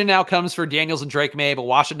Washington outcomes for Daniels and Drake May, but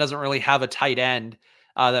Washington doesn't really have a tight end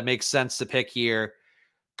that makes sense to pick here.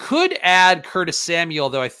 Could add Curtis Samuel,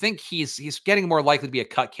 though I think he's getting more likely to be a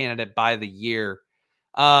cut candidate by the year.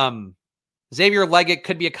 Xavier Leggett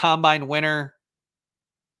could be a combine winner.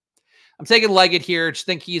 I'm taking Leggett here. Just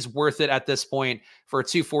think he's worth it at this point for a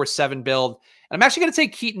 2-4-7 build. And I'm actually going to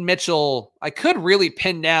take Keaton Mitchell. I could really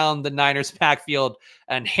pin down the Niners backfield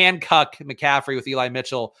and handcuff McCaffrey with Eli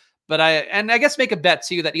Mitchell. But I guess make a bet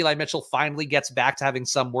too that Eli Mitchell finally gets back to having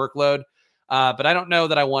some workload. But I don't know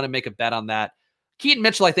that I want to make a bet on that. Keaton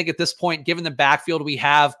Mitchell, I think at this point, given the backfield we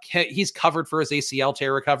have, he's covered for his ACL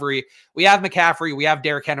tear recovery. We have McCaffrey, we have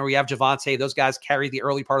Derrick Henry, we have Javonte. Those guys carry the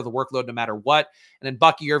early part of the workload no matter what. And then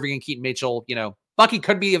Bucky Irving and Keaton Mitchell, Bucky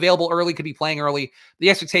could be available early, could be playing early.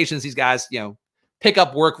 The expectation is these guys, pick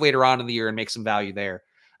up work later on in the year and make some value there.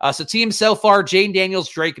 So teams so far, Jayden Daniels,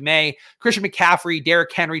 Drake May, Christian McCaffrey,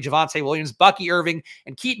 Derrick Henry, Javonte Williams, Bucky Irving,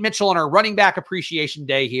 and Keaton Mitchell on our running back appreciation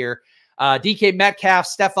day here. DK Metcalf,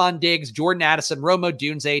 Stephon Diggs, Jordan Addison, Rome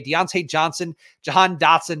Odunze, Deontay Johnson, Jahan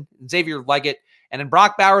Dotson, Xavier Leggett, and then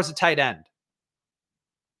Brock Bowers, a tight end.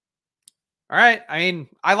 All right. I mean,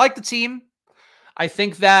 I like the team. I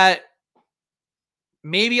think that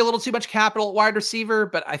maybe a little too much capital at wide receiver,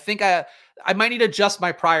 but I think I might need to adjust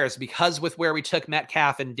my priors because with where we took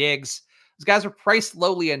Metcalf and Diggs, those guys are priced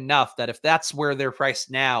lowly enough that if that's where they're priced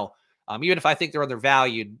now, even if I think they're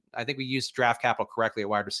undervalued, I think we used draft capital correctly at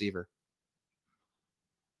wide receiver.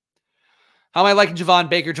 How am I liking Javon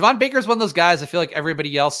Baker? Javon Baker is one of those guys I feel like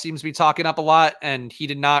everybody else seems to be talking up a lot, and he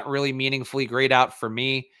did not really meaningfully grade out for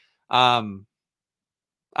me.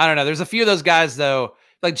 I don't know. There's a few of those guys, though.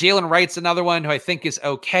 Like Jalen Wright's another one who I think is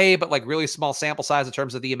okay, but like really small sample size in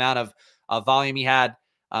terms of the amount of volume he had.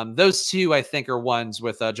 Those two, I think, are ones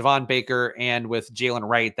with Javon Baker and with Jalen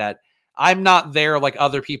Wright that I'm not there like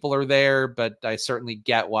other people are there, but I certainly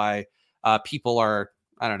get why people are,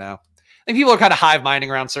 I don't know. I think people are kind of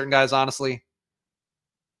hive-minding around certain guys, honestly.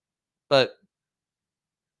 But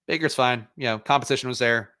Baker's fine. Competition was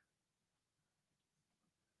there.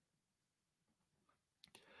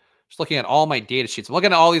 Just looking at all my data sheets. I'm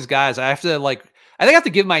looking at all these guys. I think I have to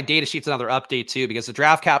give my data sheets another update too, because the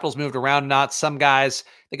draft capital's moved around. Not some guys,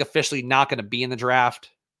 I think officially not going to be in the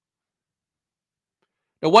draft.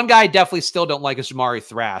 Now, one guy I definitely still don't like is Jamari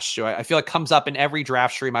Thrash. So I feel like comes up in every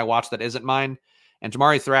draft stream I watch that isn't mine. And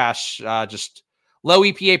Jamari Thrash, just low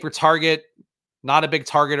EPA per target, not a big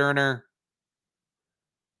target earner.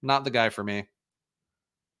 Not the guy for me.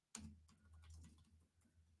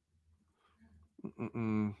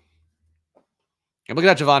 I'm looking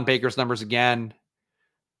at Javon Baker's numbers again.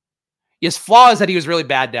 His flaw is that he was really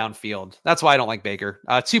bad downfield. That's why I don't like Baker.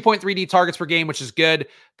 2.3D targets per game, which is good.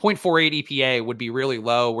 0.48 EPA would be really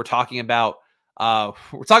low. We're talking about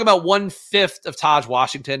 1/5 of Taj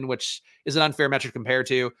Washington, which is an unfair metric compared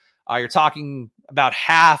to. You're talking about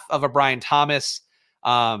half of a Brian Thomas.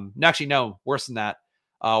 Actually, no, worse than that.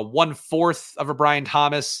 1/4 of a Brian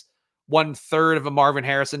Thomas, 1/3 of a Marvin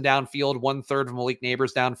Harrison downfield, 1/3 of Malik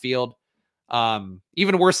Neighbors downfield.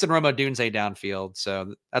 Even worse than Rome Odunze downfield.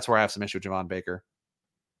 So that's where I have some issue with Javon Baker.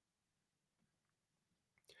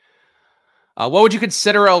 What would you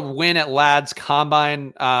consider a win at Ladd's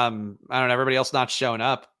Combine? I don't know. Everybody else not showing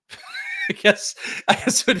up. I guess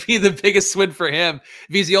would be the biggest win for him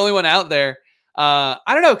if he's the only one out there. I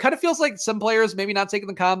don't know. It kind of feels like some players maybe not taking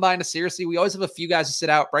the Combine seriously. We always have a few guys who sit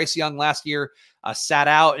out. Bryce Young last year sat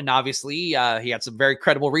out, and obviously he had some very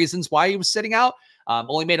credible reasons why he was sitting out.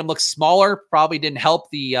 Only made him look smaller, probably didn't help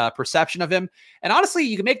the perception of him. And honestly,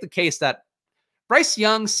 you can make the case that Bryce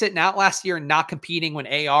Young sitting out last year and not competing when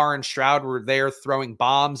AR and Stroud were there throwing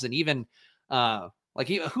bombs, and even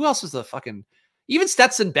who else was even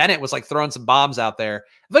Stetson Bennett was like throwing some bombs out there.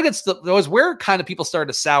 I think that was where kind of people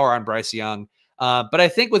started to sour on Bryce Young. But I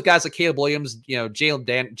think with guys like Caleb Williams,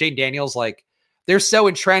 Jayden Daniels, like they're so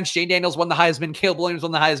entrenched. Jayden Daniels won the Heisman. Caleb Williams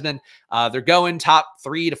won the Heisman. They're going top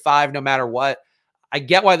 3 to 5 no matter what. I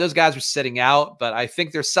get why those guys are sitting out, but I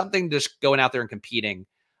think there's something just going out there and competing.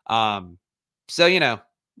 So,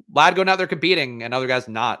 Ladd going out there competing and other guys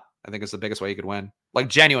not, I think is the biggest way you could win. Like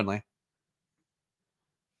genuinely.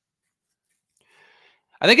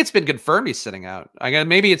 I think it's been confirmed he's sitting out. Again,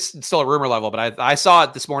 maybe it's still a rumor level, but I saw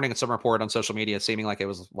it this morning in some report on social media seeming like it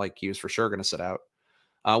was like he was for sure going to sit out.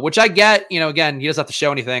 Which I get, again, he doesn't have to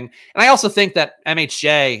show anything. And I also think that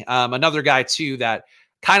MHJ, another guy too, that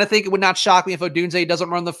kind of think it would not shock me if Odunze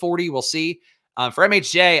doesn't run the 40. We'll see. For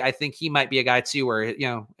MHJ, I think he might be a guy too, where,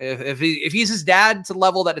 if he's his dad to the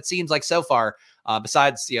level that it seems like so far,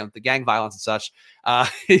 besides, the gang violence and such,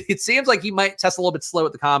 it seems like he might test a little bit slow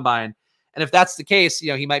at the Combine. And if that's the case,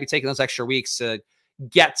 he might be taking those extra weeks to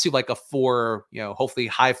get to like a 4, hopefully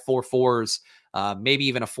high 4.4s, maybe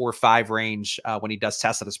even a 4.5 range when he does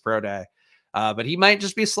test at his pro day. But he might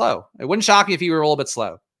just be slow. It wouldn't shock me if he were a little bit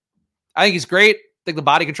slow. I think he's great. I think the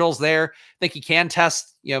body control's there. I think he can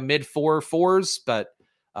test, mid 4.4s, but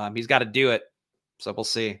he's got to do it. So we'll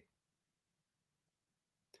see.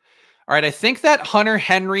 All right. I think that Hunter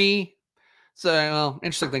Henry,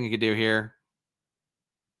 interesting thing you could do here.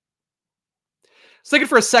 I was thinking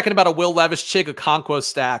for a second about a Will Levis Chig Okonkwo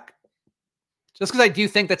stack. Just because I do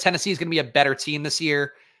think that Tennessee is going to be a better team this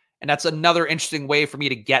year. And that's another interesting way for me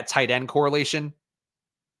to get tight end correlation.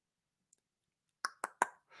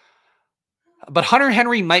 But Hunter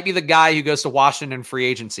Henry might be the guy who goes to Washington free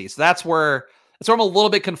agency. So that's where That's where I'm a little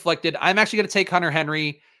bit conflicted. I'm actually going to take Hunter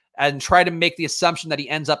Henry and try to make the assumption that he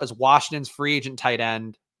ends up as Washington's free agent tight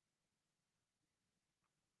end.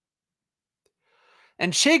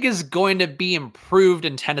 And Chig is going to be improved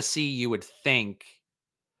in Tennessee, you would think,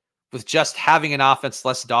 with just having an offense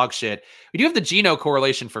less dog shit. We do have the Geno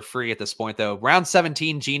correlation for free at this point, though. Round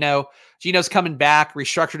 17, Geno's coming back,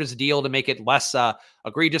 restructured his deal to make it less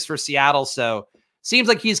egregious for Seattle. So seems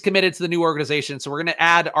like he's committed to the new organization. So we're going to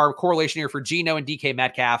add our correlation here for Geno and DK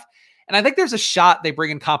Metcalf. And I think there's a shot they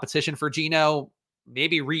bring in competition for Geno,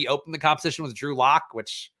 maybe reopen the competition with Drew Lock,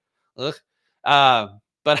 which, but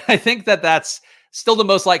I think that's still the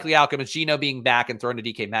most likely outcome is Geno being back and thrown to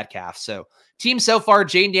DK Metcalf. So team so far,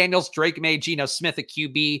 Jane Daniels, Drake May, Geno Smith at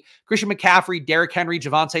QB, Christian McCaffrey, Derrick Henry,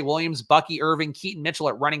 Javonte Williams, Bucky Irving, Keaton Mitchell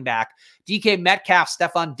at running back, DK Metcalf,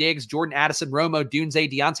 Stephon Diggs, Jordan Addison, Romo,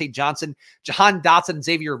 Dunze, Deontay Johnson, Jahan Dotson, and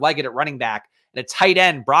Xavier Leggett at running back. And a tight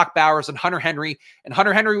end, Brock Bowers and Hunter Henry. And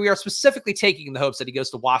Hunter Henry, we are specifically taking in the hopes that he goes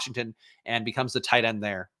to Washington and becomes the tight end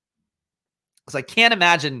there. Because I can't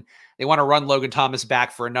imagine they want to run Logan Thomas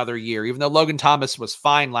back for another year, even though Logan Thomas was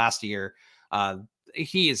fine last year.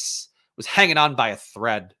 He was hanging on by a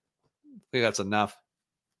thread. I think that's enough.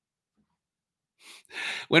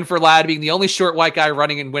 Win for Ladd being the only short white guy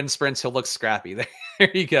running in wind sprints. He'll look scrappy.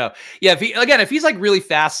 There you go. Yeah. If he's like really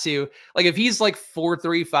fast too, like if he's like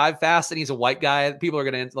 4.35 fast and he's a white guy, people are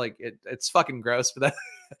going to like it's fucking gross, but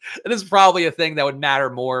that is probably a thing that would matter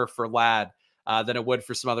more for Ladd than it would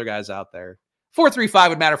for some other guys out there. 4.35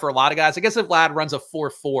 would matter for a lot of guys. I guess if Ladd runs a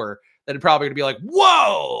 4.4, then it's probably going to be like,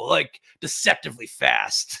 whoa, like deceptively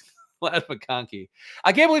fast. Ladd McConkey.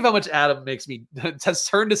 I can't believe how much Adam makes me has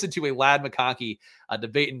turned this into a Ladd McConkey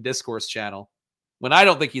debate and discourse channel when I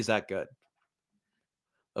don't think he's that good.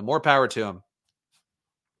 But more power to him.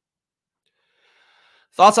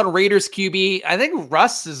 Thoughts on Raiders QB? I think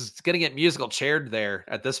Russ is going to get musical chaired there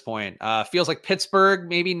at this point. Feels like Pittsburgh,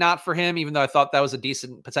 maybe not for him, even though I thought that was a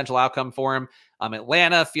decent potential outcome for him.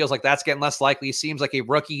 Atlanta feels like that's getting less likely. Seems like a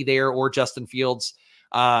rookie there or Justin Fields.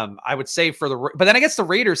 I would say but then I guess the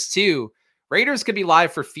Raiders too. Raiders could be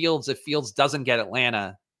live for Fields if Fields doesn't get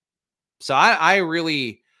Atlanta. So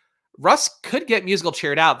Russ could get musical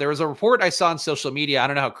chaired out. There was a report I saw on social media. I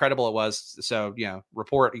don't know how credible it was. So,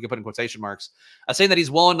 report, you can put in quotation marks, saying that he's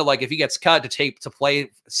willing to, like, if he gets cut to play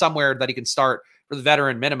somewhere that he can start for the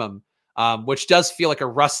veteran minimum, which does feel like a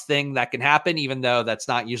Russ thing that can happen, even though that's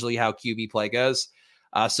not usually how QB play goes.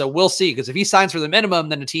 So we'll see, because if he signs for the minimum,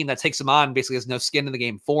 then a team that takes him on basically has no skin in the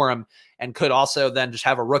game for him and could also then just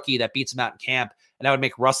have a rookie that beats him out in camp. And that would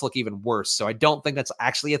make Russ look even worse. So I don't think that's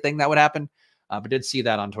actually a thing that would happen. But did see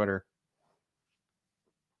that on Twitter.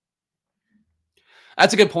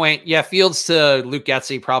 That's a good point. Yeah, Fields to Luke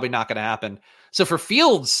Getsy, probably not going to happen. So for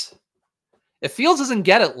Fields, if Fields doesn't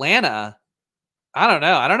get Atlanta, I don't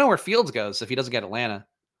know. I don't know where Fields goes if he doesn't get Atlanta.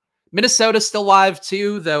 Minnesota's still live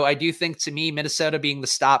too, though I do think, to me, Minnesota being the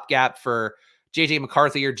stopgap for J.J.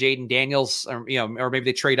 McCarthy or Jaden Daniels, or maybe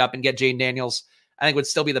they trade up and get Jaden Daniels, I think would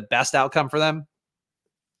still be the best outcome for them.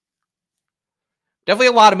 Definitely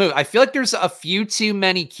a lot of moves. I feel like there's a few too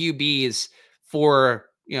many QBs for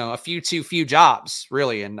a few too few jobs,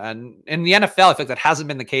 really. And in the NFL, I think that hasn't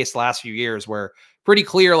been the case the last few years, where pretty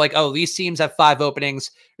clear, like, oh, these teams have 5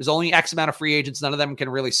 openings. There's only X amount of free agents. None of them can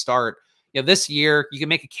really start. This year, you can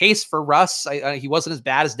make a case for Russ. He wasn't as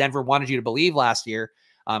bad as Denver wanted you to believe last year.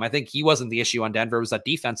 I think he wasn't the issue on Denver. It was that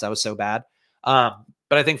defense that was so bad. But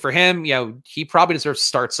I think for him, he probably deserves to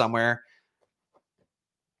start somewhere.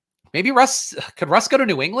 Maybe could Russ go to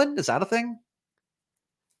New England? Is that a thing?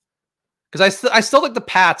 Because I still think the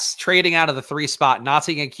Pats trading out of the 3 spot, not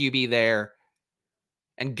taking a QB there,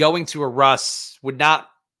 and going to a Russ would not,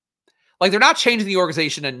 like, they're not changing the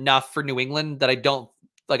organization enough for New England that I don't,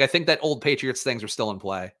 like, I think that old Patriots things are still in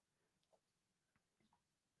play.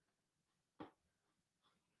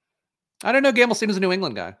 I don't know. Gamble seems a New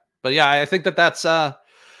England guy, but yeah, I think that's, I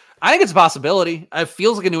think it's a possibility. It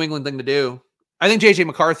feels like a New England thing to do. I think JJ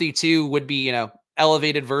McCarthy too would be,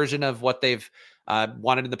 elevated version of what they've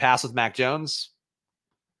wanted in the past with Mac Jones.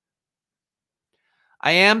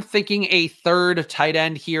 I am thinking a third tight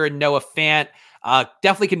end here in Noah Fant.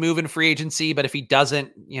 Definitely can move in free agency, but if he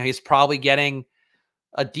doesn't, he's probably getting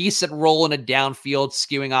a decent role in a downfield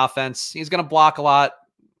skewing offense. He's going to block a lot,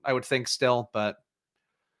 I would think still, but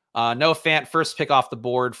Noah Fant, first pick off the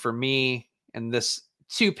board for me, and this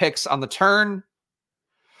 2 picks on the turn.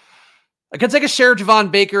 I could take a share of Javon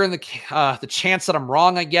Baker and the chance that I'm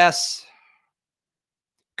wrong, I guess.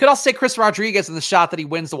 Could also take Chris Rodriguez in the shot that he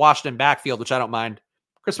wins the Washington backfield, which I don't mind.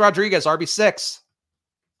 Chris Rodriguez, RB6.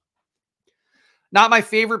 Not my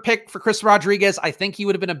favorite pick for Chris Rodriguez. I think he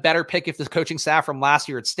would have been a better pick if the coaching staff from last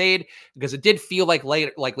year had stayed, because it did feel like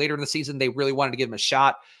later in the season they really wanted to give him a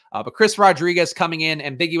shot. But Chris Rodriguez coming in,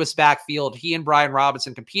 ambiguous backfield, he and Brian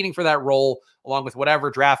Robinson competing for that role, along with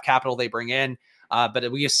whatever draft capital they bring in.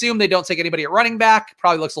 But we assume they don't take anybody at running back.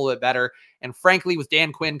 Probably looks a little bit better. And frankly, with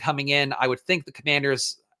Dan Quinn coming in, I would think the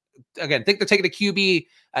Commanders, again, think they're taking a QB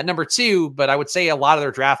at number 2, but I would say a lot of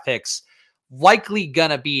their draft picks likely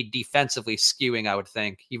gonna be defensively skewing, I would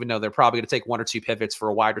think, even though they're probably gonna take 1 or 2 pivots for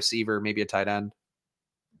a wide receiver, maybe a tight end.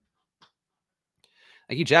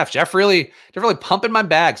 Thank you, Jeff. Jeff really pumping my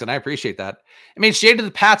bags, and I appreciate that. I mean, shade to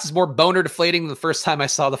the Pats is more boner deflating than the first time I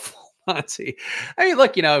saw the full Monty. I mean,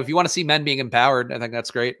 look, if you want to see men being empowered, I think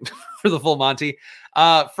that's great for the full Monty.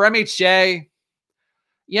 For MHJ,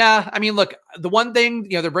 yeah, I mean, look, the one thing,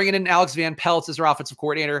 they're bringing in Alex Van Pelt as their offensive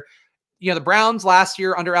coordinator. The Browns last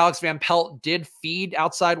year under Alex Van Pelt did feed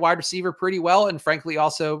outside wide receiver pretty well. And frankly,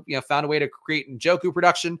 also, found a way to create Njoku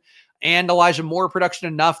production and Elijah Moore production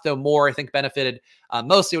enough, though Moore, I think, benefited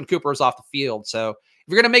mostly when Cooper was off the field. So if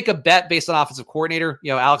you're going to make a bet based on offensive coordinator,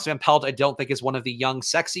 Alex Van Pelt, I don't think is one of the young,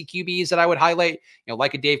 sexy QBs that I would highlight,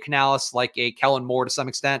 like a Dave Canales, like a Kellen Moore to some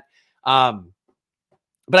extent.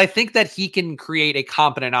 But I think that he can create a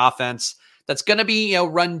competent offense that's going to be,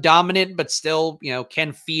 run dominant, but still,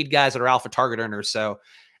 can feed guys that are alpha target earners. So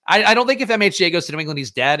I don't think if MHJ goes to New England, he's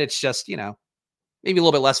dead. It's just, maybe a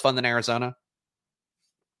little bit less fun than Arizona.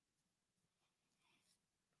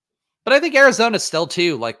 But I think Arizona still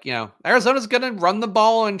too, Arizona's going to run the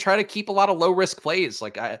ball and try to keep a lot of low risk plays.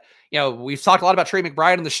 We've talked a lot about Trey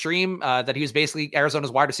McBride in the stream, that he was basically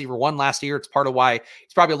Arizona's wide receiver 1 last year. It's part of why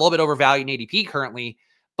he's probably a little bit overvalued in ADP currently.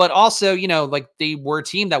 But also, they were a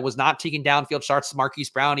team that was not taking downfield starts to Marquise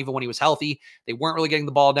Brown, even when he was healthy. They weren't really getting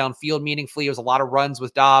the ball downfield meaningfully. It was a lot of runs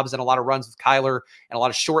with Dobbs and a lot of runs with Kyler and a lot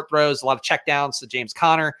of short throws, a lot of checkdowns to James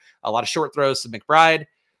Conner, a lot of short throws to McBride.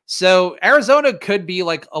 So Arizona could be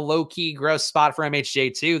like a low-key gross spot for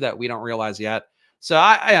MHJ too that we don't realize yet. So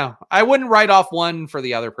I wouldn't write off one for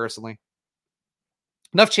the other personally.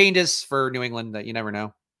 Enough changes for New England that you never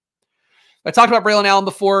know. I talked about Braylon Allen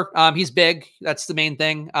before. He's big. That's the main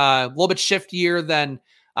thing. A little bit shiftier than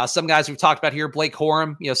some guys we've talked about here. Blake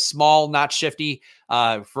Corum, small, not shifty.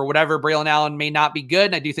 For whatever, Braylon Allen may not be good.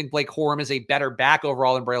 And I do think Blake Corum is a better back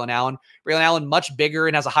overall than Braylon Allen. Braylon Allen much bigger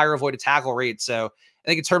and has a higher avoided tackle rate. So I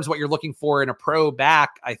think in terms of what you're looking for in a pro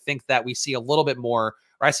back, I think that we see a little bit more,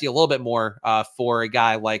 or I see a little bit more for a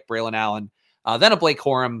guy like Braylon Allen than a Blake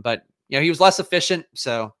Corum. But he was less efficient.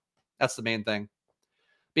 So that's the main thing.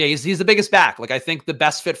 But yeah, he's the biggest back. I think the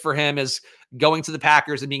best fit for him is going to the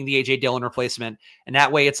Packers and being the A.J. Dillon replacement. And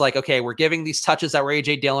that way it's like, okay, we're giving these touches that were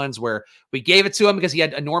A.J. Dillon's, where we gave it to him because he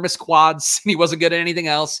had enormous quads and he wasn't good at anything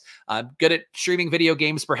else. Good at streaming video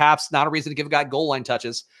games, perhaps. Not a reason to give a guy goal line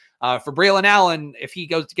touches. For Braylon Allen, if he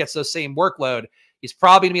gets those same workload, he's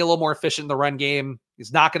probably going to be a little more efficient in the run game.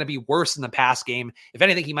 He's not going to be worse in the pass game. If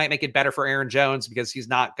anything, he might make it better for Aaron Jones because he's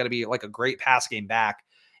not going to be like a great pass game back.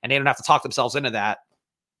 And they don't have to talk themselves into that.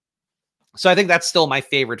 So I think that's still my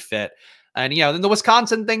favorite fit. And, then the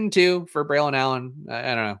Wisconsin thing too for Braylon Allen,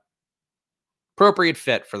 I don't know. Appropriate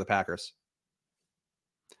fit for the Packers.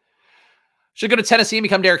 Should go to Tennessee and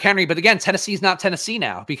become Derrick Henry. But again, Tennessee's not Tennessee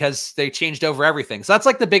now because they changed over everything. So that's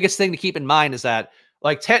the biggest thing to keep in mind is that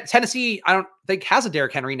Tennessee, I don't think has a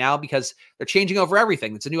Derrick Henry now because they're changing over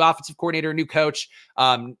everything. It's a new offensive coordinator, a new coach.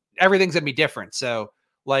 Everything's going to be different. So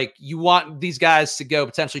you want these guys to go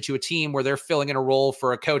potentially to a team where they're filling in a role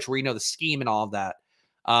for a coach where the scheme and all of that.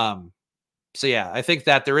 So yeah, I think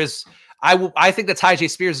that there is, I think that Tyjae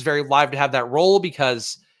Spears is very live to have that role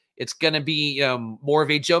because it's going to be more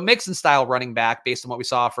of a Joe Mixon style running back based on what we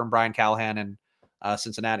saw from Brian Callahan and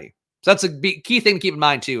Cincinnati. So that's a key thing to keep in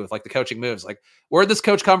mind too, with the coaching moves. Where did this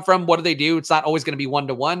coach come from? What do they do? It's not always going to be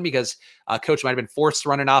 1-to-1 because a coach might have been forced to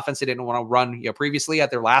run an offense they didn't want to run previously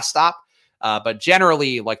at their last stop. But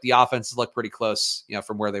generally, the offenses look pretty close,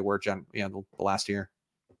 from where they were, the last year.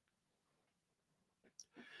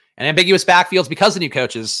 And ambiguous backfields because of new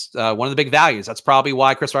coaches, one of the big values. That's probably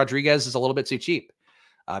why Chris Rodriguez is a little bit too cheap,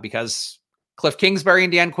 because Cliff Kingsbury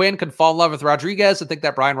and Dan Quinn could fall in love with Rodriguez and think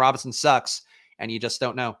that Brian Robinson sucks, and you just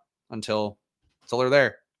don't know until they're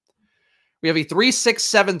there. We have a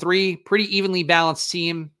 3-6-7-3, pretty evenly balanced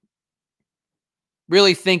team.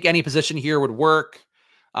 Really think any position here would work.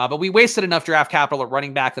 But we wasted enough draft capital at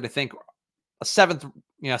running back that I think a seventh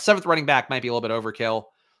running back might be a little bit overkill.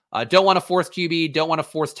 Don't want a fourth QB. Don't want a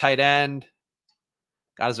fourth tight end.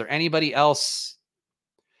 God, is there anybody else?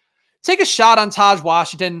 Take a shot on Taj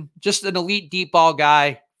Washington. Just an elite deep ball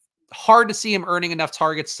guy. Hard to see him earning enough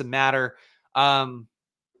targets to matter.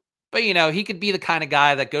 But, he could be the kind of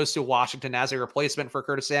guy that goes to Washington as a replacement for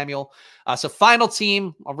Curtis Samuel. So final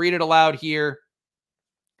team, I'll read it aloud here.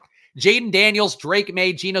 Jaden Daniels, Drake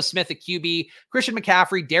May, Geno Smith at QB, Christian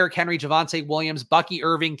McCaffrey, Derrick Henry, Javonte Williams, Bucky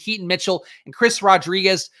Irving, Keaton Mitchell, and Chris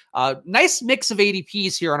Rodriguez. Nice mix of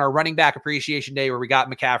ADPs here on our running back appreciation day where we got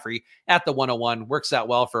McCaffrey at the 101. Works out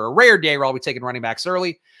well for a rare day where I'll be taking running backs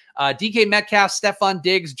early. DK Metcalf, Stephon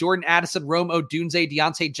Diggs, Jordan Addison, Rome Odunze,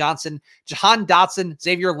 Deontay Johnson, Jahan Dotson,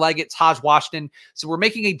 Xavier Leggett, Taj Washington. So we're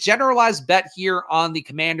making a generalized bet here on the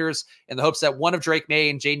Commanders in the hopes that one of Drake May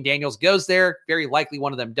and Jaden Daniels goes there. Very likely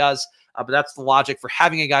one of them does. But that's the logic for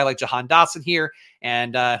having a guy like Jahan Dotson here.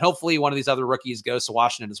 And hopefully one of these other rookies goes to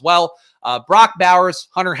Washington as well. Brock Bowers,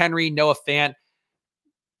 Hunter Henry, Noah Fant.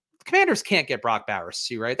 The Commanders can't get Brock Bowers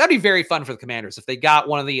too, right? That'd be very fun for the Commanders if they got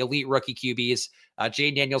one of the elite rookie QBs,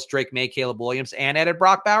 Jaden Daniels, Drake May, Caleb Williams, and added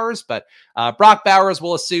Brock Bowers. But Brock Bowers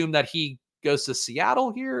will assume that he goes to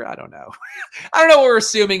Seattle here. I don't know. I don't know what we're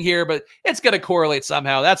assuming here, but it's going to correlate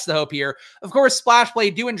somehow. That's the hope here. Of course, Splash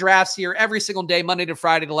Play doing drafts here every single day, Monday to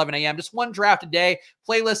Friday at 11 a.m. Just one draft a day.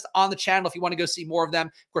 Playlist on the channel if you want to go see more of them.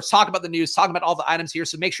 Of course, talk about the news, talking about all the items here.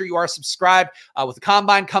 So make sure you are subscribed. With the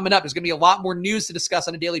Combine coming up, there's going to be a lot more news to discuss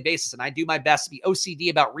on a daily basis. And I do my best to be OCD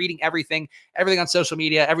about reading everything on social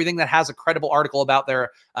media, everything that has a credible article out there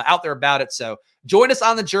about it. So join us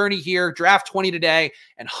on the journey here. Draft 20 today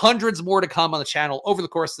and hundreds more to come on the channel over the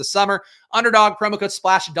course of the summer. Underdog promo code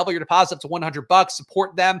SPLASH to double your deposit up to $100.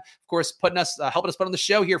 Support them. Of course, helping us put on the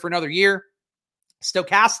show here for another year.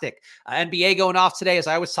 Stochastic, NBA going off today. As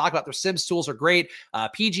I always talk about, their Sims tools are great.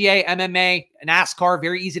 PGA, MMA, NASCAR,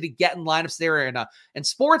 very easy to get in lineups there. And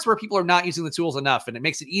sports where people are not using the tools enough, and it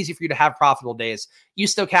makes it easy for you to have profitable days.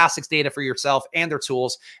 Use Stochastic's data for yourself and their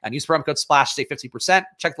tools, and use promo code SPLASH to save 50%.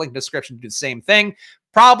 Check the link in the description to do the same thing.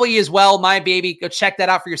 Probably as well, My Baby. Go check that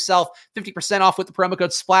out for yourself. 50% off with the promo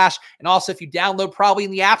code SPLASH. And also, if you download Probably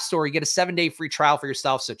in the App Store, you get a 7-day free trial for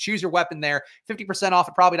yourself. So choose your weapon there. 50% off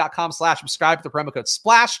at probably.com/. Subscribe to the promo code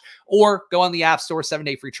SPLASH, or go on the App Store,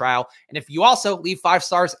 7-day free trial. And if you also leave 5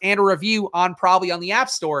 stars and a review on Probably on the App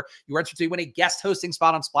Store, you're entered to win a guest hosting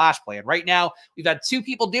spot on Splash Play. And right now, we've had 2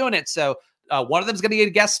 people doing it. So one of them is going to get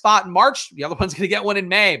a guest spot in March. The other one's going to get one in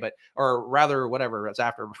May, or rather, whatever it's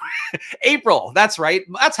after April. That's right.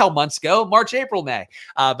 That's how months go. March, April, May.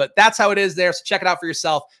 But that's how it is there. So check it out for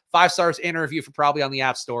yourself. 5 stars and a review for Probably on the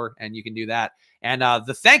App Store, and you can do that. And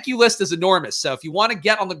the thank you list is enormous. So if you want to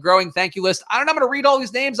get on the growing thank you list, I don't know, I'm going to read all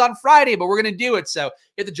these names on Friday, but we're going to do it. So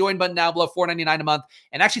hit the join button down below, $4.99 a month.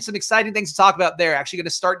 And actually some exciting things to talk about there. Actually going to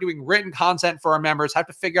start doing written content for our members. Have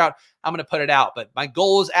to figure out how I'm going to put it out. But my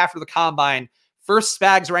goal is after the Combine, first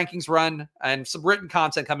Spags rankings run and some written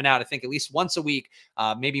content coming out, I think at least once a week,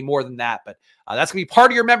 maybe more than that. But that's going to be part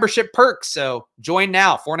of your membership perks. So join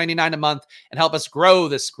now, $4.99 a month, and help us grow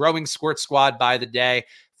this growing Squirt Squad by the day.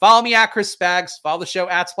 Follow me at Chris Spags. Follow the show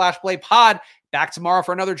at Splash Play Pod. Back tomorrow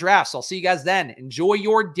for another draft. So I'll see you guys then. Enjoy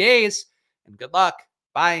your days and good luck.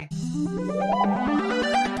 Bye.